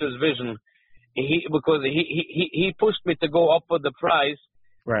producer's vision. Because he pushed me to go up with the price,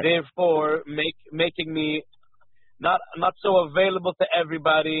 right. Therefore making me not so available to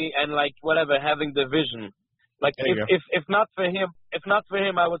everybody and like whatever, having the vision. Like if not for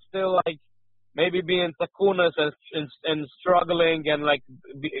him, I would still like maybe be in Takunas and struggling and like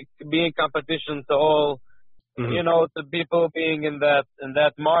be in competition to all. To people being in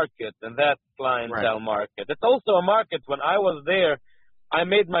that market, in that clientele market. It's also a market. When I was there, I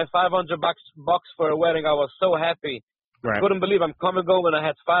made my $500 for a wedding. I was so happy. Right. I couldn't believe I'm coming home and I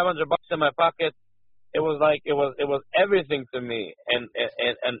had $500 in my pocket. It was like it was everything to me. And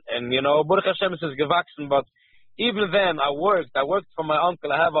Baruch Hashem is gewachsen. But even then, I worked for my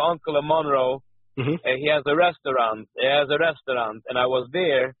uncle. I have an uncle in Monroe. He has a restaurant. And I was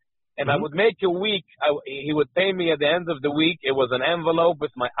there. And I would make a week. He would pay me at the end of the week. It was an envelope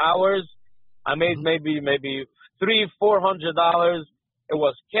with my hours. I made maybe $300-$400 It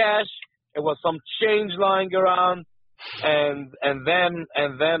was cash. It was some change lying around, and then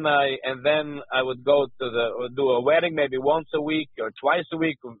I would go to do a wedding maybe once a week or twice a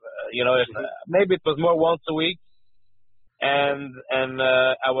week. Maybe it was more once a week, and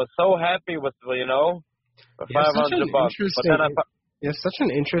I was so happy with for $500. But then you have such an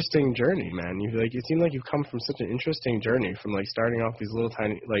interesting journey, man. It seemed like you've come from such an interesting journey from like starting off these little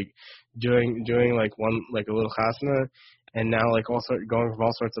tiny doing like one like a little chasna, and now like going from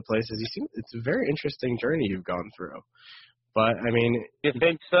all sorts of places. It's a very interesting journey you've gone through. But I mean, you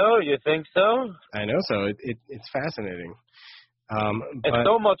think so? You think so? I know so. It's fascinating. It's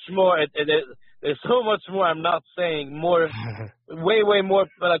so much more. There's so much more. I'm not saying more, way more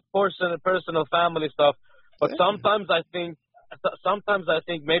like personal family stuff. But sometimes I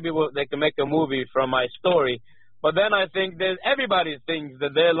think maybe they can make a movie from my story. But then I think that everybody thinks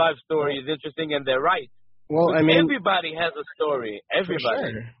that their life story is interesting, and they're right. Well, I mean, everybody has a story. Everybody. For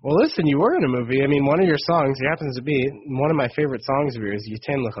sure. Well, listen, you were in a movie. I mean, one of your songs, it happens to be one of my favorite songs of yours,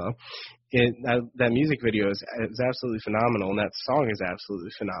 Yiten Lecha. That music video is absolutely phenomenal, and that song is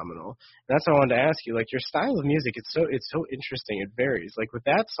absolutely phenomenal. And that's what I wanted to ask you. Like, your style of music, it's so interesting. It varies. Like with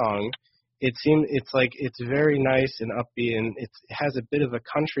that song, it's very nice and upbeat, and it has a bit of a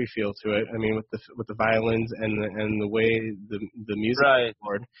country feel to it. I mean, with the violins and the way the music is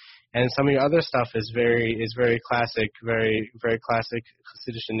scored. And some of your other stuff is very classic, very very classic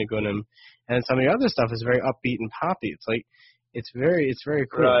Chassidish and Nigunim. And some of your other stuff is very upbeat and poppy. It's very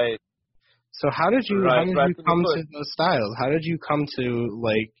cool. Right. So how did you come to those styles? How did you come to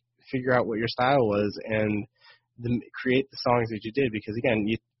like figure out what your style was and create the songs that you did? Because again,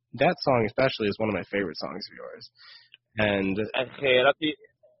 that song especially is one of my favorite songs of yours. And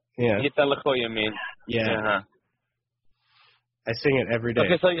yeah. You mean? Yeah. Uh-huh. I sing it every day.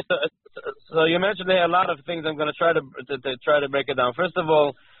 Okay, so you mentioned there are a lot of things. I'm going to try to break it down. First of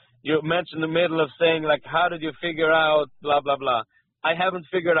all, you mentioned the middle of saying like, how did you figure out blah blah blah. I haven't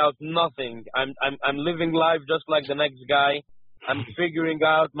figured out nothing. I'm living life just like the next guy. I'm figuring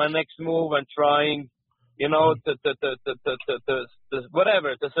out my next move and trying, to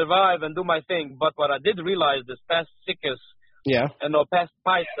whatever, to survive and do my thing. But what I did realize this past Sikkos, past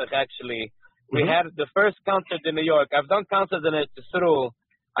Pesach actually, we had the first concert in New York. I've done concerts in Eretz Yisrael.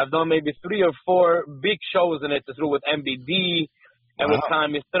 I've done maybe 3 or 4 big shows in Eretz Yisrael with MBD and with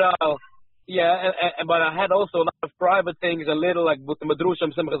Chaim Yisrael. Yeah, but I had also a lot of private things, a little like with the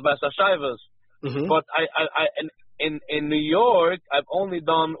Madrushim Simchas B'Shashayvas. But I in New York, I've only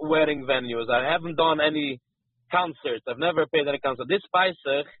done wedding venues. I haven't done any concerts. I've never played any concert. This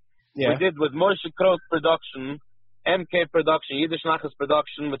Pesach we did with Moshe Krot production, MK production, Yiddish Nachas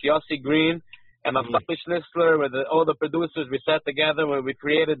production with Yossi Green and Naftali Schnitzler with all the producers. We sat together where we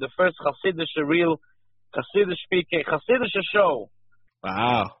created the first real Chassidish speaking Chassidish show.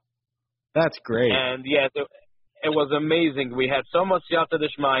 Wow. That's great. And it was amazing. We had so much Siyata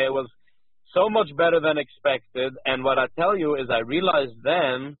D'Shmaya. It was so much better than expected. And what I tell you is I realized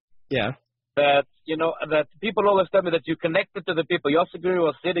then that, that people always tell me that you connected to the people. Yossi Green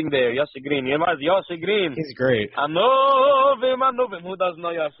was sitting there. Yossi Green. You know, Yossi Green. He's great. I know him. Who doesn't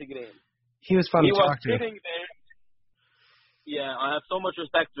know Yossi Green? He was fun to talk to. He was sitting there. Yeah, I have so much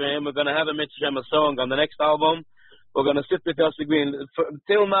respect for him. We're going to have a Mitzvah song on the next album. We're going to sit with Yossi Green.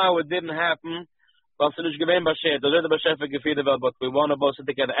 Till now, it didn't happen. But we want to both sit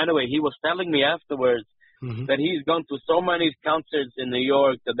together. Anyway, he was telling me afterwards that he's gone to so many concerts in New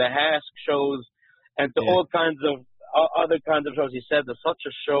York, to the Hask shows, and to all kinds of other kinds of shows. He said that such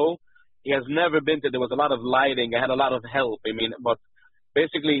a show he has never been to. There was a lot of lighting. I had a lot of help. But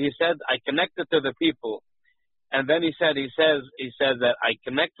basically, he said, I connected to the people. And then he said that I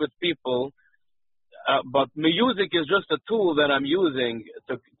connect with people. But music is just a tool that I'm using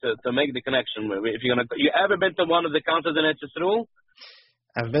to make the connection. If you ever been to one of the concerts in Eretz Yisrael?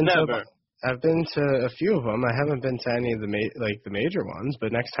 I've been to a few of them. I haven't been to any of the major ones.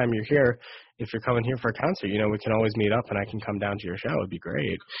 But next time you're here, if you're coming here for a concert, we can always meet up and I can come down to your show. It'd be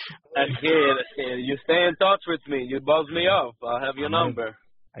great. That's good. You stay in touch with me. You buzz me up. I'll have your number.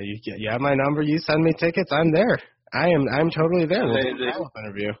 You have my number. You send me tickets. I'm there. I'm totally there. We'll do a follow-up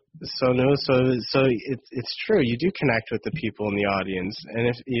interview. So it's true. You do connect with the people in the audience, and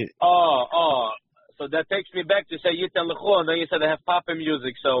if you so that takes me back to say Yiten Lecho, and then you said they have pop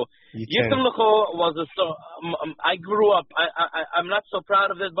music. So Yiten Lecho was I grew up. I'm not so proud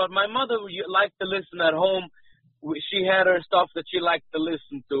of this, but my mother liked to listen at home. She had her stuff that she liked to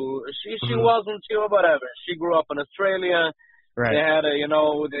listen to. She wasn't whatever. She grew up in Australia. Right. They had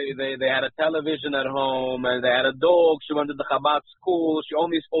they had a television at home, and they had a dog. She went to the Chabad school. She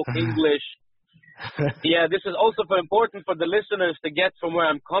only spoke English. Yeah, this is also for important for the listeners to get from where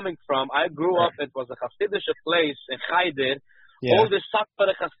I'm coming from. I grew up, it was a Hasidic place in Haider. Yeah. All the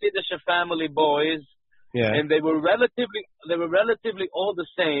Sakpara Hasidic family boys, Yeah. and they were relatively all the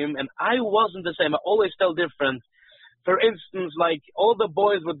same, and I wasn't the same. I always felt different. For instance, like all the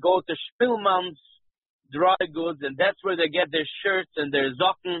boys would go to Spillman's dry goods, and that's where they get their shirts and their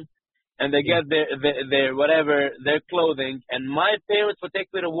socken, and they get their whatever, their clothing. And my parents would take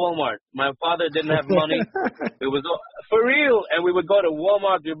me to Walmart. My father didn't have money. It was for real. And we would go to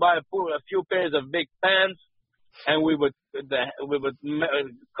Walmart, we buy a few pairs of big pants, and we would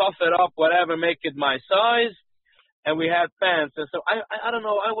cuff it up, whatever, make it my size, and we had pants. And so I don't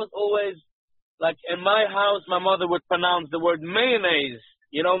know, I was always, like in my house, my mother would pronounce the word mayonnaise.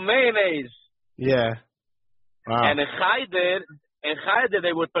 You know, mayonnaise. Yeah. Wow. And in Chayder,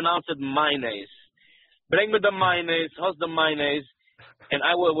 they would pronounce it mayonnaise. Bring me the mayonnaise, how's the mayonnaise? And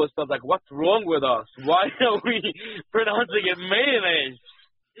I was like, what's wrong with us? Why are we pronouncing it mayonnaise?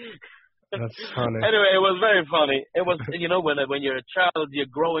 That's funny. Anyway, it was very funny. It was, you know, when you're a child, you're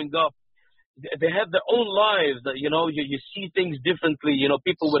growing up, they have their own lives. You know, you see things differently. You know,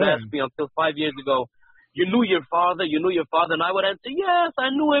 people would ask me until 5 years ago, you knew your father? And I would answer, yes, I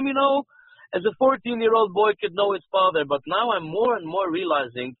knew him, you know. As a 14-year-old boy could know his father, but now I'm more and more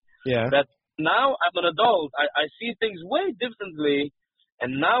realizing that now I'm an adult. I see things way differently,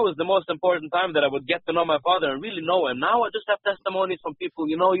 and now is the most important time that I would get to know my father and really know him. Now I just have testimonies from people,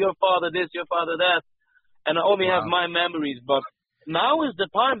 you know, your father this, your father that, and I only have my memories. But now is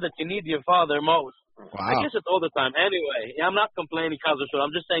the time that you need your father most. Wow. I guess it's all the time. Anyway, I'm not complaining, Chazashur.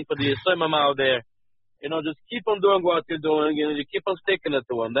 I'm just saying for the Yisraelim out there, you know, just keep on doing what you're doing, and you keep on sticking it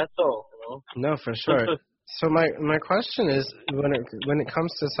to him. That's all. You know? No, for sure. So my question is, when it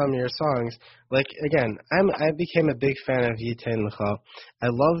comes to some of your songs, like again, I became a big fan of Yitain L'cha. I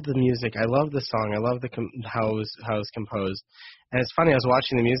love the music. I love the song. I love how it was composed. And it's funny. I was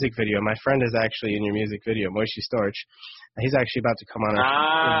watching the music video. My friend is actually in your music video, Moshe Storch. He's actually about to come on our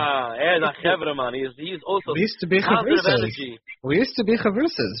show. Man. He's also We used to be chavrusas. We used to be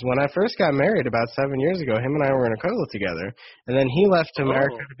chavrusas. When I first got married about 7 years ago, him and I were in a kollel together. And then he left to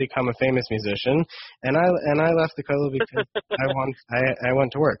America to become a famous musician, and I left the kollel because I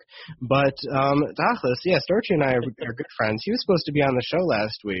went to work. But Tachlis, yeah, Storchy and I are good friends. He was supposed to be on the show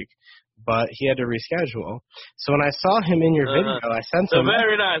last week, but he had to reschedule. So when I saw him in your video, I sent him.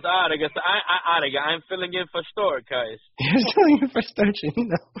 Very nice, Ariga. I'm filling in for Stork, guys. You're filling in for Storchy,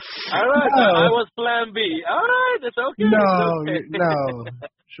 no. All right, no. I was Plan B. All right, it's okay. No.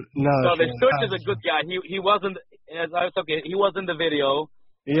 No, the Storch is a good guy. He wasn't. It's okay. He was in the video.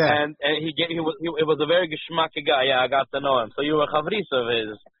 Yeah. And it was a very geschmacky guy. Yeah, I got to know him. So you were chavris of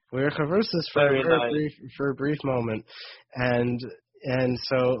his. We were chavrusas for a brief moment, and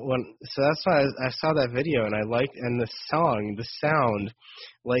so that's why I saw that video and I liked, and the song, the sound,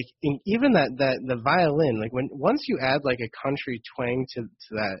 like even that the violin, like once you add like a country twang to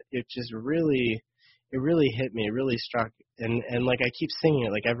that, it really hit me. It really struck, and like I keep singing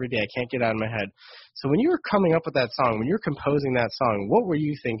it like every day. I can't get it out of my head. So when you were coming up with that song, when you were composing that song, what were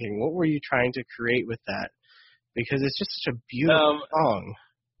you thinking? What were you trying to create with that? Because it's just such a beautiful song.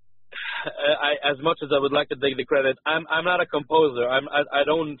 As much as I would like to take the credit, I'm not a composer. I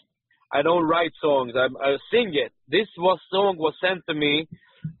don't write songs. I sing it. This song was sent to me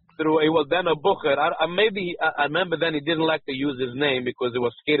through. It was then a Bucher. I remember then he didn't like to use his name because he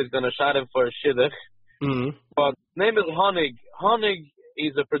was scared he's gonna shot him for a shidduch. Mm-hmm. But his name is Honig. Honig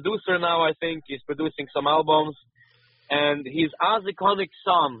is a producer now. I think he's producing some albums, and he's Azik Honig's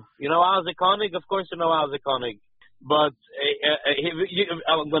son. You know Azik Honig? Of course you know Azik Honig. But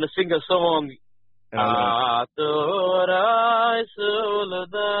I'm going to sing a song. You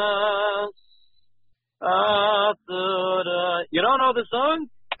don't know the song?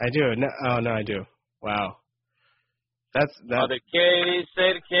 I do. No, I do. Wow. That's that. Yeah,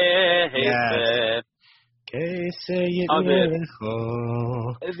 exactly. Yeah.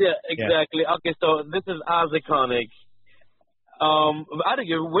 Okay, so this is Azikonik.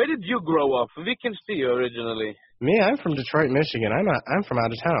 Where did you grow up? We can see you originally. Me, I'm from Detroit, Michigan. I'm from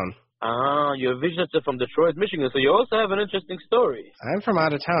out of town. Ah, you're a visitor from Detroit, Michigan. So you also have an interesting story. I'm from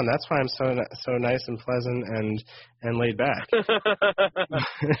out of town. That's why I'm so nice and pleasant and laid back.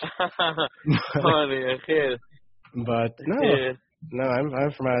 Funny, okay. But no,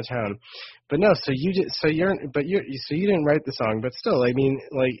 I'm from out of town. But no, so you didn't write the song, but still, I mean,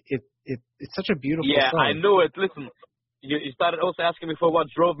 like it's such a beautiful song. Yeah, I knew it. Listen, you started also asking me for what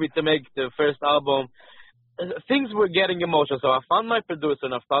drove me to make the first album. Things were getting emotional, so I found my producer,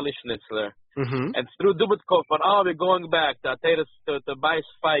 Naftali Schnitzler, and through Dubit Kaufman, we're going back to Beis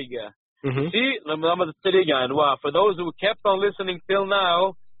Feige. See, the city again. Wow, for those who kept on listening till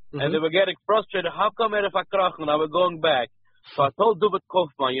now, and they were getting frustrated, how come if I krachen? I was going back. So I told Dubit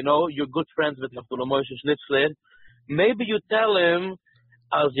Kaufman, you're good friends with Naftula Moshe Schnitzler. Maybe you tell him,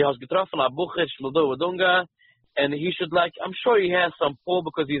 as he has getroffen, Abuchit, Shmuldo, and he should I'm sure he has some pull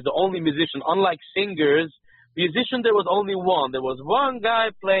because he's the only musician. Unlike singers, musician, there was only one. There was one guy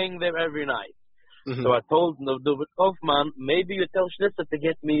playing there every night. So I told Dubit Kaufman, maybe you tell Schnitzler to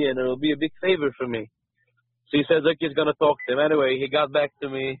get me in, and it'll be a big favor for me. So he says, look, he's going to talk to him. Anyway, he got back to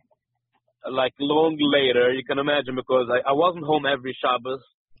me long later. You can imagine because I wasn't home every Shabbos.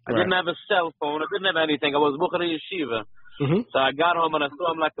 I didn't have a cell phone. I didn't have anything. I was bucher in yeshiva. So I got home and I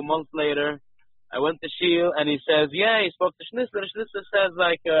saw him a month later. I went to Shiel and he says, yeah, he spoke to Schnitzler. Schnitzler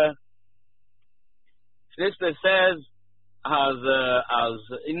says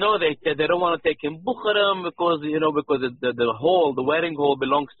they don't want to take him bucherim because the wedding hall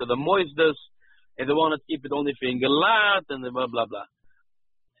belongs to the Moisdes. And they want to keep it only for Ingelat and blah, blah, blah.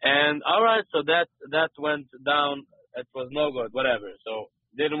 And, all right, so that went down. It was no good, whatever. So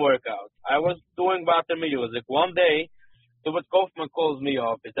didn't work out. I was doing Bater music. One day, Dubit Kaufman calls me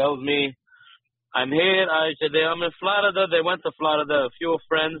up. He tells me, I'm here. I'm in Florida. They went to Florida, a few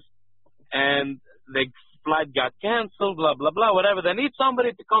friends, and the flight got canceled, blah, blah, blah, whatever. They need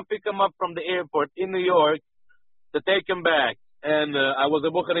somebody to come pick him up from the airport in New York to take him back. And I was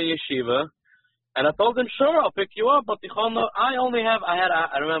a bucher in yeshiva. And I told him, sure, I'll pick you up. But I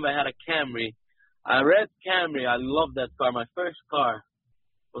remember I had a Camry, a red Camry. I loved that car. My first car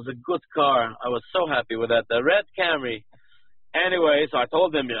was a good car. I was so happy with that. The red Camry. Anyway, so I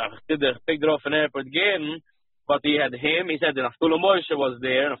told him, I picked it off in airport again. But he had him. He said that Naftula Moshe was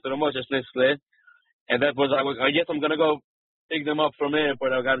there, Naftula Moshe Schnitzler. And that was, I guess I'm going to go pick them up from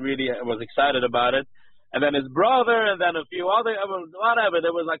airport. I was excited about it. And then his brother, and then a few other, whatever.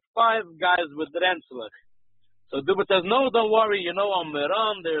 There was 5 guys with the Rensselaer. So Dubit says, no, don't worry. On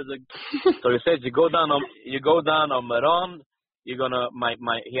Meron, so he says, you go down on Meron. You're gonna,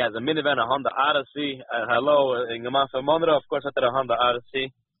 he has a minivan, a Honda Odyssey. Hello, in Gemasa Monroe, of course, I had a Honda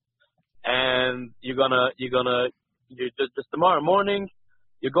Odyssey. And just tomorrow morning,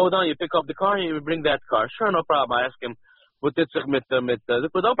 you go down, you pick up the car, and you bring that car. Sure, no problem. I ask him, no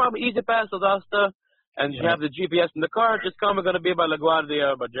problem, easy pass, and you have the GPS in the car, just come, we're going to be by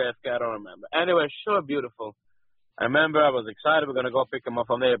LaGuardia or by JFK, I don't remember. Anyway, sure, beautiful. I remember I was excited, we're going to go pick him up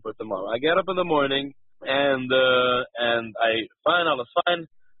from the airport tomorrow. I get up in the morning, and I was fine,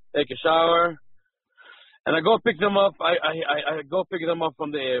 take a shower, and I go pick them up. I go pick them up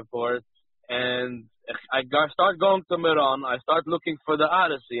from the airport, and I start going to Meron. I start looking for the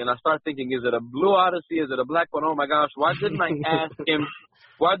Odyssey, and I start thinking, is it a blue Odyssey? Is it a black one? Oh, my gosh, why didn't I ask him?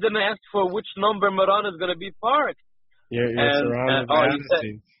 Why didn't I ask for which number Meron is going to be parked? You're surrounded by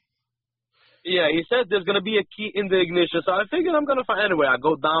Odyssey. He said there's going to be a key in the ignition. So I figured I'm going to find. Anyway, I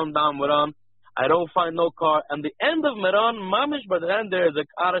go down Meron. I don't find no car. And the end of Meron, mamish, by the end there's an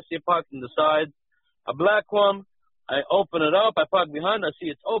Odyssey parked on the side, a black one. I open it up. I park behind. I see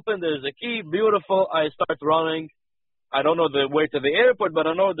it's open. There's a key. Beautiful. I start running. I don't know the way to the airport, but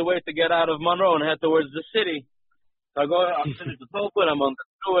I know the way to get out of Monroe and head towards the city. So I finish the token. I'm on the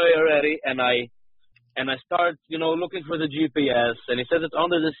freeway already, and I start, looking for the GPS, and he says it's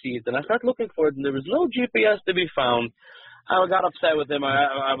under the seat, and I start looking for it, and there was no GPS to be found. I got upset with him.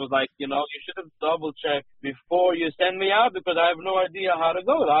 I was like, you should have double-checked before you send me out because I have no idea how to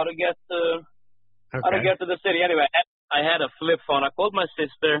go, how to get to the city. Anyway, I had a flip phone. I called my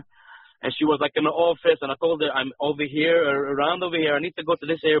sister, and she was in the office, and I told her, I'm over here, or around over here. I need to go to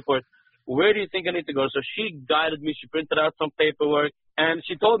this airport. Where do you think I need to go? So she guided me. She printed out some paperwork, and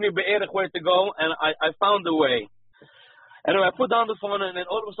she told me where to go, and I found the way. Anyway, I put down the phone, and then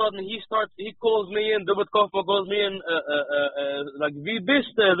all of a sudden he calls me in, Dubit Kaufman calls me in, wie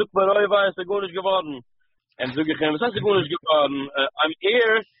bist du? Zoek maar over, is er goed is geworden. En zoek ik hem, is er goed is geworden. I'm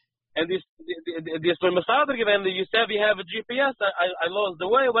here, and this my Masada given, you said you have a GPS, I lost the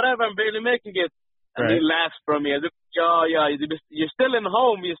way, whatever, I'm barely making it. And he laughs from me. I said, you're still in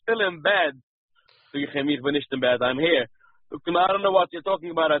home, you're still in bed. So you can meet finished in bed, I'm here. Look, I don't know what you're talking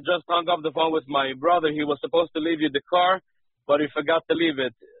about. I just hung up the phone with my brother. He was supposed to leave you the car, but he forgot to leave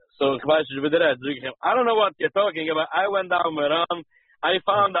it. So I don't know what you're talking about. I went down Meron. I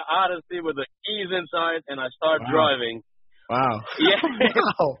found the Odyssey with the keys inside, and I started driving. Wow. Yeah.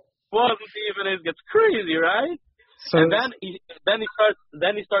 Wow. Wasn't even, it gets crazy, right? So, and then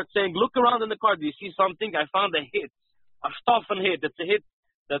he starts saying, look around in the car. Do you see something? I found a hit, a Stoffen hit. It's a hit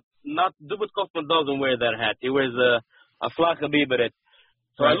that's not, Dubit Kaufman doesn't wear that hat. He wears a flache biberet.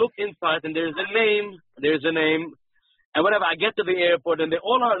 So I look inside, and there's a name, And whenever I get to the airport and they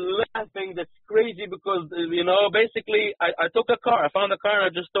all are laughing, that's crazy because, basically I took a car. I found a car and I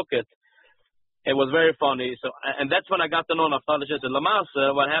just took it. It was very funny. So, and that's when I got to know Naftali Shitz.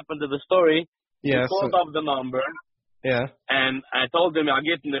 Lamasa, what happened to the story, he called up the number. Yeah. And I told him, I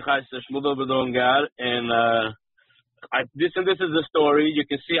get in the and this is the story. You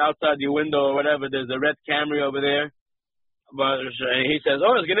can see outside your window or whatever, there's a red Camry over there. But he says,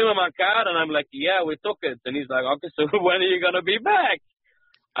 it's getting in my car. And I'm like, yeah, we took it. And he's like, okay, so when are you going to be back?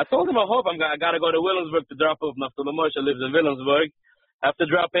 I told him, I got to go to Williamsburg to drop off Naftali Moshe lives in Williamsburg. I have to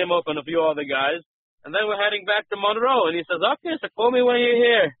drop him off and a few other guys. And then we're heading back to Monroe. And he says, okay, so call me when you're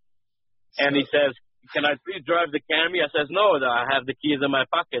here. And he says, can I please drive the Camry? I says, no, I have the keys in my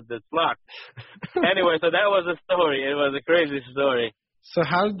pocket. It's locked. Anyway, so that was a story. It was a crazy story. So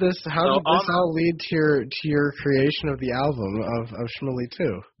how did this all lead to your creation of the album of Shmuley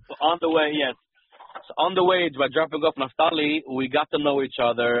 2? On the way, yes. So on the way, by dropping off Naftali, we got to know each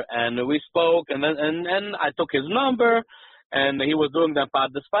other and we spoke. And then I took his number, and he was doing that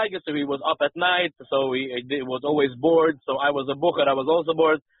part the Spike, so he was up at night. So he was always bored. So I was a bucher, I was also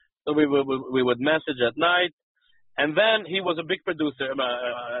bored. So we would message at night. And then he was a big producer.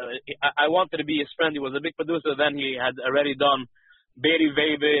 I wanted to be his friend. He was a big producer. Then he had already done Barry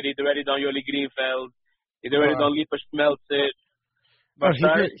Weber. He'd already done Yoli Greenfeld. He'd already done Lipa Schmelzer. But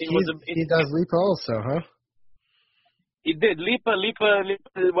he does Lipa also, huh? He did. Lipa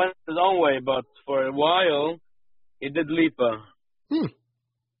went his own way, but for a while, he did Lipa.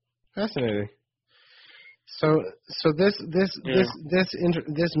 Fascinating. So this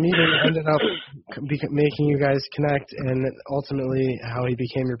meeting ended up making you guys connect, and ultimately how he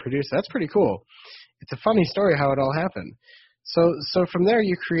became your producer. That's pretty cool. It's a funny story how it all happened. So from there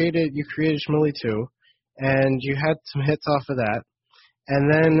you created Shmuley 2, and you had some hits off of that,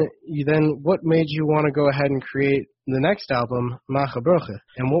 and then what made you want to go ahead and create the next album, Macha Brocha?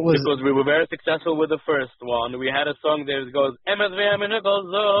 And what was because we were very successful with the first one. We had a song there that goes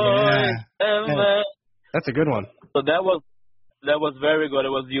That's a good one. So that was very good.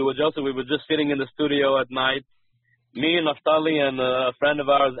 It was you, Joseph. We were just sitting in the studio at night, me and Naftali and a friend of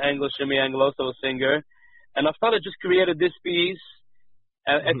ours, Shimi Anglo, also a singer. And Naftali just created this piece.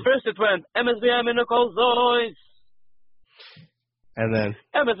 And at first it went, and then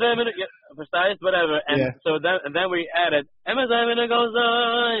whatever. And so then we added we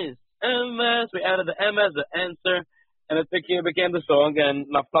added the MS, the answer, and it became the song. And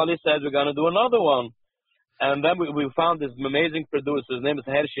Naftali said we're gonna do another one. And then we found this amazing producer. His name is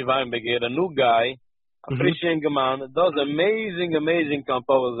Hershey Weinberger, a new guy, a frisch young man, does amazing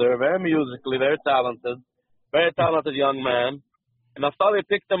composer, very musically, very talented young man. And Naftali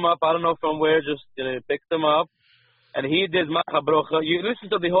picked him up, I don't know from where, just picked him up. And he did Macha Brocha. You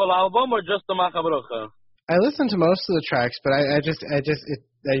listened to the whole album or just the Macha Brocha? I listened to most of the tracks, but I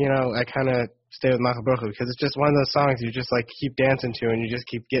kind of stay with Macha Brocha because it's just one of those songs you just like keep dancing to and you just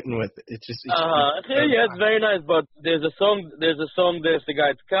keep getting with. It's very nice. But there's a song. There's the guy.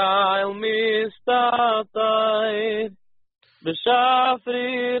 It's Kyle Mistatai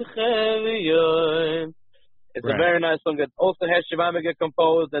B'Shafrir Cheviyoy. It's a very nice song that also has Shivamega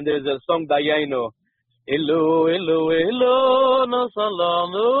composed, and there's a song Dayenu. Ilu no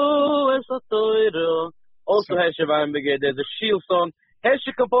salamu esatoiro. Also has Shivamega. There's a Shield song.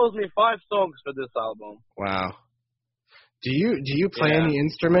 Heshe composed me 5 songs for this album. Wow. Do you play any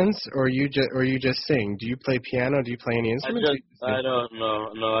instruments, or you just sing? Do you play piano? Do you play any instruments? I don't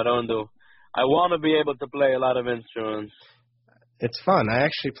know. No, I don't do. I want to be able to play a lot of instruments. It's fun. I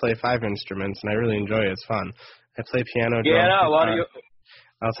actually play 5 instruments, and I really enjoy it. It's fun. I play piano, drum, guitar.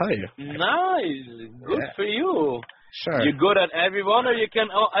 I'll tell you. Nice. Good for you. Sure. You're good at everyone, or you can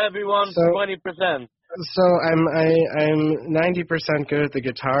everyone 20%? So I'm 90% good at the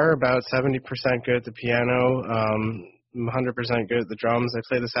guitar, about 70% good at the piano, 100% good at the drums. I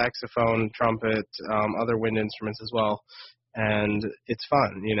play the saxophone, trumpet, other wind instruments as well, and it's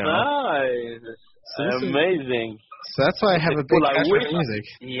fun, Nice, so amazing. So that's why I have a big passion for music.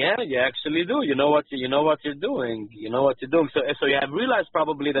 Yeah, you actually do. You know what you're doing. So you have realized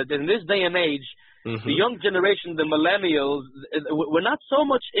probably that in this day and age, the young generation, the millennials, we're not so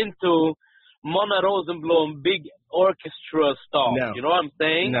much into Mona Rosenblum, big orchestra stuff. No. You know what I'm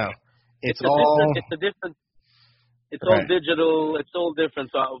saying? No. It's all digital. It's all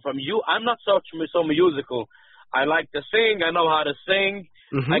different. So from you, I'm not so musical. I like to sing. I know how to sing.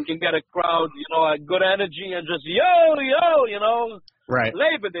 I can get a crowd, a good energy and just yo, right.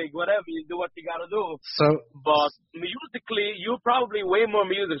 Labor Day, whatever, you do what you got to do. But musically, you're probably way more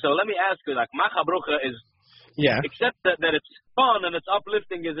music. So let me ask you, like Macha Brocha is Yeah. Except that it's fun and it's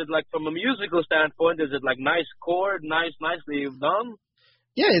uplifting. Is it like from a musical standpoint? Is it like nice chord, nicely done?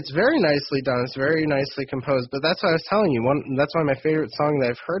 Yeah, it's very nicely done. It's very nicely composed. But that's what I was telling you. That's why my favorite song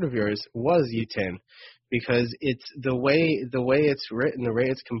that I've heard of yours was Yitin, because it's the way it's written, the way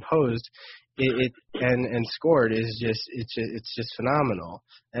it's composed, and scored is just phenomenal.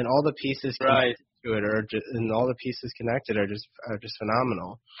 And all the pieces connected to it are just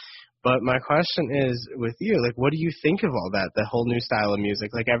phenomenal. But my question is with you, like, what do you think of all that? The whole new style of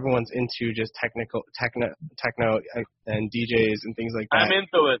music, like everyone's into just techno, and DJs and things like that. I'm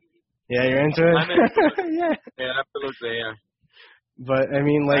into it. Yeah, you're into it. I'm into it. Yeah. Yeah, absolutely. Yeah. But I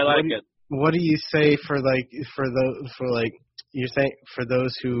mean, like, I like it. What do you say for you're saying for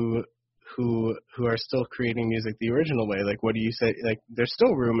those who are still creating music the original way? Like, what do you say? Like, there's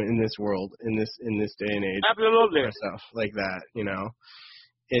still room in this world, in this day and age, absolutely, for stuff like that. You know,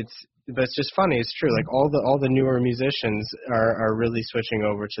 but it's just funny. It's true. Like all the newer musicians are really switching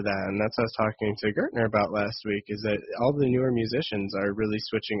over to that, and that's what I was talking to Gertner about last week. Is that all the newer musicians are really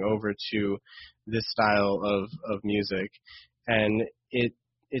switching over to this style of music, and it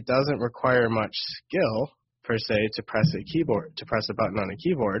doesn't require much skill per se to press a button on a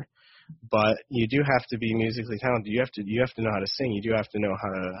keyboard, but you do have to be musically talented. You have to know how to sing. You do have to know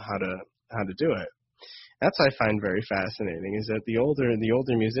how to do it. That's what I find very fascinating, is that the older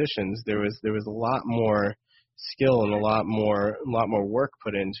musicians, there was a lot more skill and a lot more work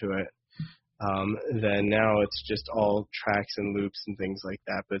put into it. Then now it's just all tracks and loops and things like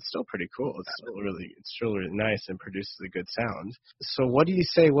that, but it's still pretty cool. It's still really nice and produces a good sound. So what do you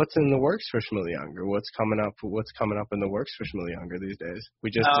say? What's in the works for Shmuley Younger? What's coming up in the works for Shmuley Younger these days?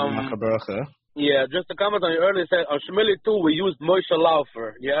 We just did Macha Bracha. Yeah, just to comment on your earlier said on Shmuley 2 we used Moshe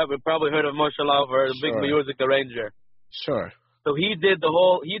Laufer. Yeah, we've probably heard of Moshe Laufer, the big music arranger. Sure. So he did 7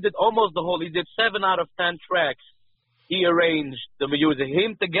 out of 10 tracks. He arranged the music,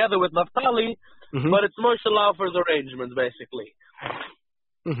 him together with Naftali, but it's Moshe Laufer's arrangements, basically.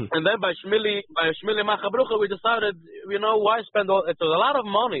 Mm-hmm. And then by Shmuley Macha Bracha, we decided, why spend it's a lot of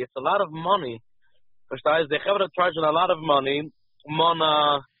money. It's a lot of money. Verstaat, they have to charge a lot of money.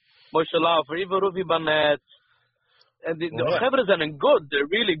 Mona, Moshe Laufer, even Ruvi Banet. And the Chevra are good. They're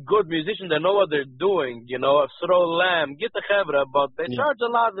really good musicians. They know what they're doing. Sro Lamb, get the Chevra, but they charge a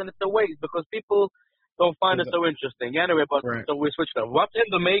lot, and it's a waste because people don't find it so interesting. Anyway, so we switched up. What's in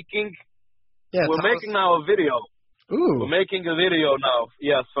the making? Yeah, we're making now a video. Ooh. We're making a video now.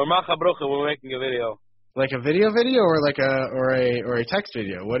 Yes, for Macha Bracha, we're making a video. Like a video or like a text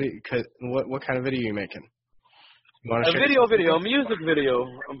video? What kind of video are you making? A music video.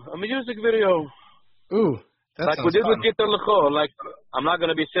 Ooh, that like sounds we did fun. with Gitar Lecho. Like, I'm not going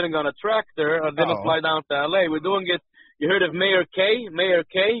to be sitting on a tractor and then fly down to LA. We're doing it. You heard of Mayor K?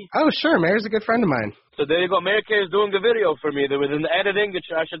 Oh, sure. Mayor's a good friend of mine. So there you go. Mayor K is doing a video for me. There was an editing, which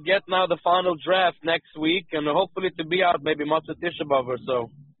I should get now the final draft next week, and hopefully to be out maybe Matzah Tisha B'Av or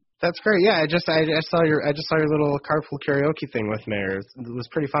so. That's great. Yeah, I just saw your little carpool karaoke thing with Mayor. It was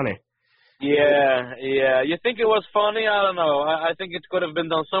pretty funny. Yeah. You think it was funny? I don't know. I think it could have been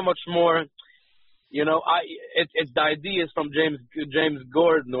done so much more. It's the ideas from James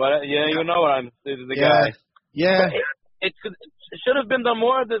Gordon. The guy. Yeah. It should have been done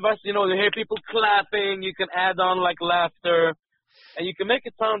more. You hear people clapping. You can add on like laughter, and you can make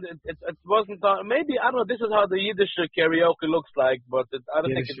it sound. It wasn't done. Maybe I don't know. This is how the Yiddish karaoke looks like, but I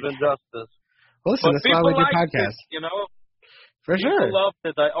don't think it's done justice. Well, listen, that's why we do podcasts. For sure. People loved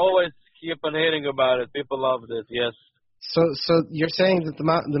it. I always keep on hearing about it. People loved it. Yes. So you're saying that the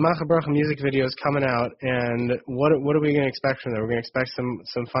Macha Bracha music video is coming out, and what are we going to expect from there? We're going to expect some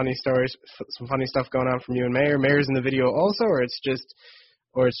funny stories, some funny stuff going on from you and Mayor. Mayor's in the video also, or it's just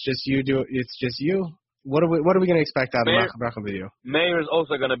you? It's just you? What are we going to expect out of the Macha Bracha video? Mayor is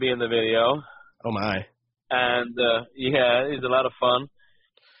also going to be in the video. Oh my! And it's a lot of fun.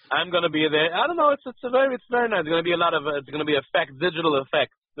 I'm going to be there. I don't know. It's very nice. It's going to be it's going to be digital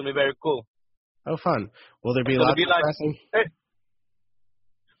effects. It's going to be very cool. Oh, fun. Will there be lots of pressing?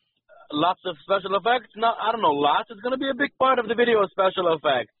 Lots of special effects? No, I don't know, lots. It's going to be a big part of the video, special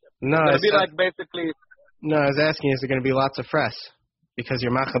effects. No, it's going to be like basically... No, I was asking, is there going to be lots of fresh? Because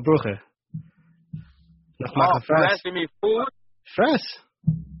you're Macha Bracha. You're asking me food? Fresh.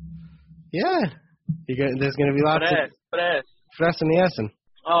 Yeah. There's going to be lots of... Fresh in the Essen.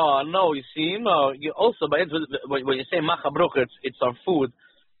 Oh, no, you see, no. When you say Macha Bracha, it's on food.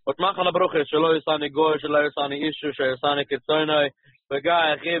 But Macha Bracha, shelo yisani goy, shelo yisani ishu, shelo yisani kitzonoi,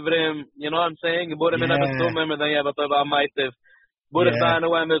 v'gai chivrim, you know what I'm saying? Burim in abasumim, and then you have a tova maitiv. Burim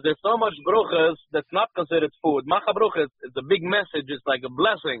ba'anuem, there's so much bruchas that's not considered food. Macha Bracha, it's a big message, it's like a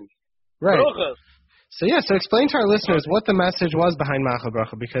blessing. Right. Bruchas. So explain to our listeners what the message was behind Malcha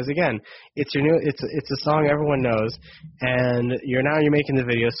Bracha, because again, it's a song everyone knows, and you're making the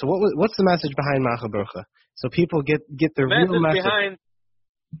video. So what's the message behind Malcha Bracha? So people get the real message.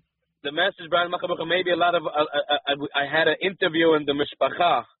 The message behind Malcha Bracha, maybe a lot of I had an interview in the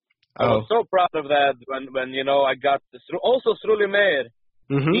Mishpacha. I was so proud of that when I got this. Also, Sruli Meir.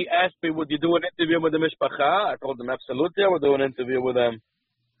 Mm-hmm. He asked me, would you do an interview with the Mishpacha? I told him, absolutely, I will do an interview with them.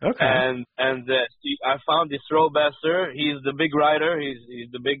 Okay. And I found Yisroel Besser. He's the big writer. He's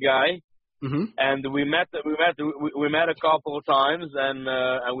the big guy. Mm-hmm. And we met a couple of times, and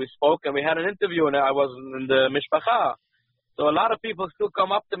we spoke, and we had an interview, and I was in the Mishpacha. So a lot of people still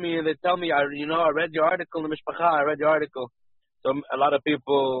come up to me and they tell me, I read your article in the Mishpacha. I read your article. So a lot of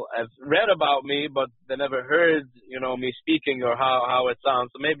people have read about me, but they never heard, me speaking or how it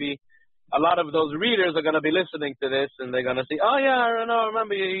sounds. So maybe a lot of those readers are going to be listening to this, and they're going to say, oh, yeah, I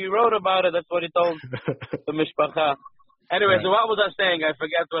remember you wrote about it. That's what he told the Mishpacha. Anyway, right. So what was I saying? I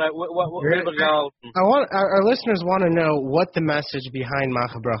forget our listeners want to know what the message behind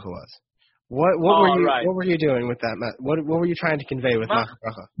Malcha Bracha was. What were you doing with that? What were you trying to convey with Malcha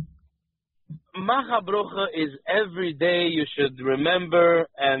Bracha? Malcha Bracha is every day you should remember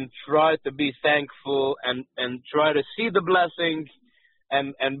and try to be thankful and try to see the blessing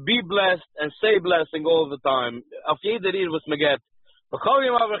and be blessed and say blessing all the time. Auf jeder Ried was maget.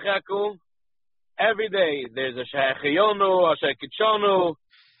 Every day there's a Shehechiyonu, a Shehechitshonu,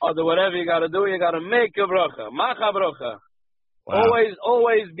 or whatever you got to do, you got to make a bracha. Malcha Bracha. Wow.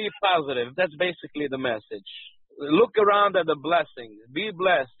 Always be positive. That's basically the message. Look around at the blessings. Be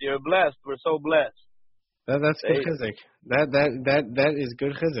blessed. You're blessed. We're so blessed. That's good chizik. That is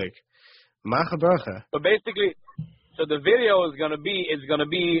good chizik. Malcha Bracha. But basically, so the video is gonna be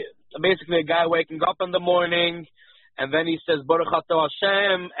basically a guy waking up in the morning, and then he says Baruch Atah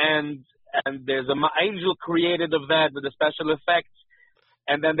Hashem, and there's an angel created of that with the special effects,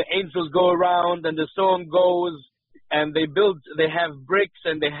 and then the angels go around, and the song goes. And they have bricks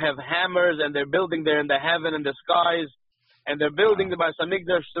and they have hammers and they're building there in the heaven and the skies, and they're building the Beis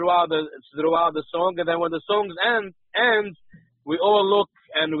Hamikdash throughout the song. And then when the songs end, we all look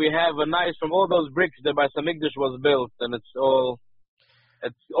and we have a nice from all those bricks the Beis Hamikdash was built, and it's all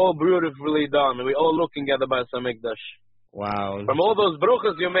beautifully done. And we all looking at the Beis Hamikdash. Wow! From all those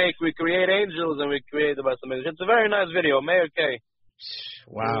bruchas you make, we create angels and we create the Beis Hamikdash. It's a very nice video, Meir K.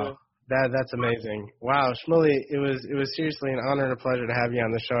 Wow. That's amazing. Wow, Shmuley, it was seriously an honor and a pleasure to have you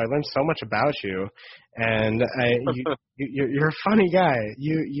on the show. I learned so much about you, and you're a funny guy.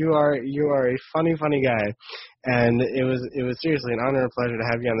 You are a funny guy, and it was seriously an honor and a pleasure to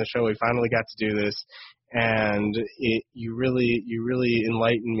have you on the show. We finally got to do this, and you really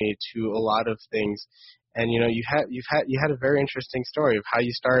enlightened me to a lot of things. And you had a very interesting story of how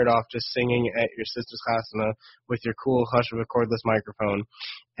you started off just singing at your sister's chasana with your cool Chashuva cordless microphone,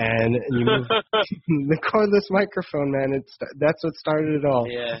 and you moved the cordless microphone, man. That's what started it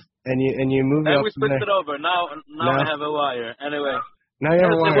all. Yeah. And you moved up. And we switched it over. Now I have a wire. Anyway. Now you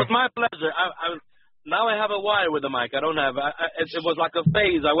have a wire. It was my pleasure. Now I have a wire with the mic. I don't have. It was like a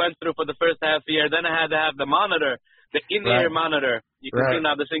phase I went through for the first half year. Then I had to have the monitor, the in-ear monitor. You can see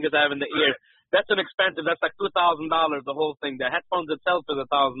now the singers I have in the ear. That's an expensive. That's like $2,000. The whole thing. The headphones itself is $1,000.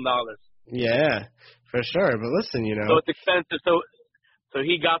 Yeah, for sure. But listen, So it's expensive. So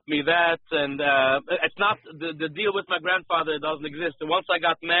he got me that, and it's not the deal with my grandfather. It doesn't exist. And once I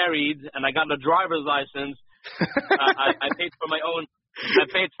got married and I got a driver's license, I paid for my own. I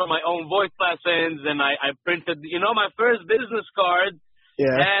paid for my own voice lessons, and I printed. My first business card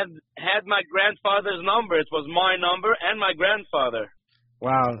had my grandfather's number. It was my number and my grandfather.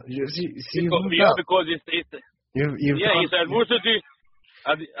 Wow. Because he said,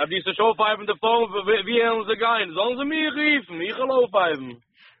 diese show 5 on the phone, wie onze guy, sollen sie mir riefen, ich geloof hem.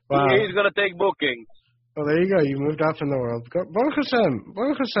 Wow. He's going to take bookings. Well, there you go. You moved off in the world. Baruch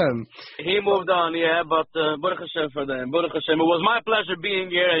Hashem. He moved on, but Baruch Hashem for them. Baruch Hashem. It was my pleasure being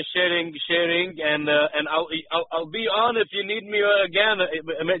here and sharing, and I'll be on if you need me again.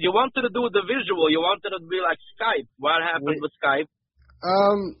 You wanted to do the visual. You wanted it to be like Skype. What happened with Skype?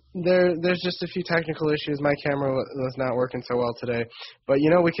 There's just a few technical issues. My camera was not working so well today, but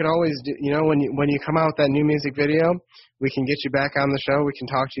we can always do. When you come out with that new music video, we can get you back on the show. We can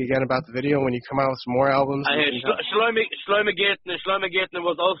talk to you again about the video. When you come out with some more albums, Shloime Gertner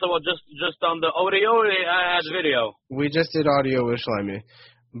was also just on the audio. I had video. We just did audio with Shloime.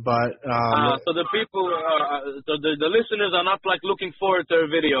 But so the people, so the listeners are not like looking forward to a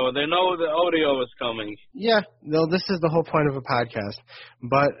video. They know the audio is coming. Yeah, no, this is the whole point of a podcast.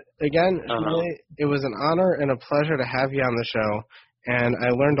 But again, it was an honor and a pleasure to have you on the show, and I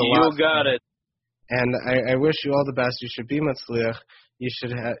learned a lot. You got it. And I wish you all the best. You should be Matzliach. You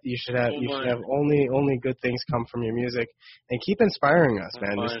should have only good things come from your music, and keep inspiring us,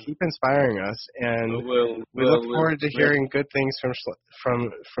 man. Just keep inspiring us, and we look forward to hearing good things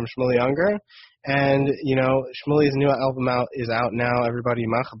from Shmuley Unger. And Shmuley's new album is out now. Everybody,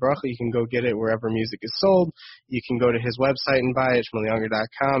 Macha Bracha. You can go get it wherever music is sold. You can go to his website and buy it,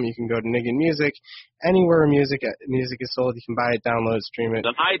 shmuleyunger.com. You can go to Niggin Music, anywhere music is sold. You can buy it, download it, stream it.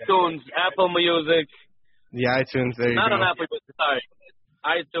 On iTunes, Apple Music. The iTunes, there you go. Not on Apple Music, sorry.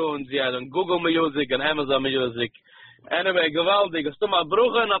 iTunes, on Google Music and Amazon Music. Anyway, gewaldig. Es tut mal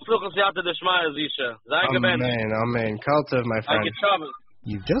Bruche und Abfluchen Theater der Schmeier, sicher. Amen. Kultiv, my friend.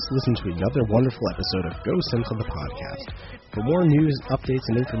 You've just listened to another wonderful episode of Go Simcha the podcast. For more news, updates,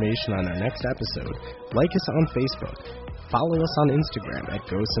 and information on our next episode, like us on Facebook, follow us on Instagram at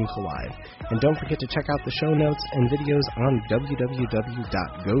Go Simcha Live, and don't forget to check out the show notes and videos on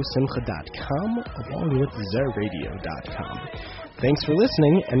www.gosimcha.com along with zerradio.com. Thanks for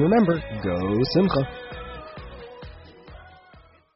listening, and remember, Go Simcha!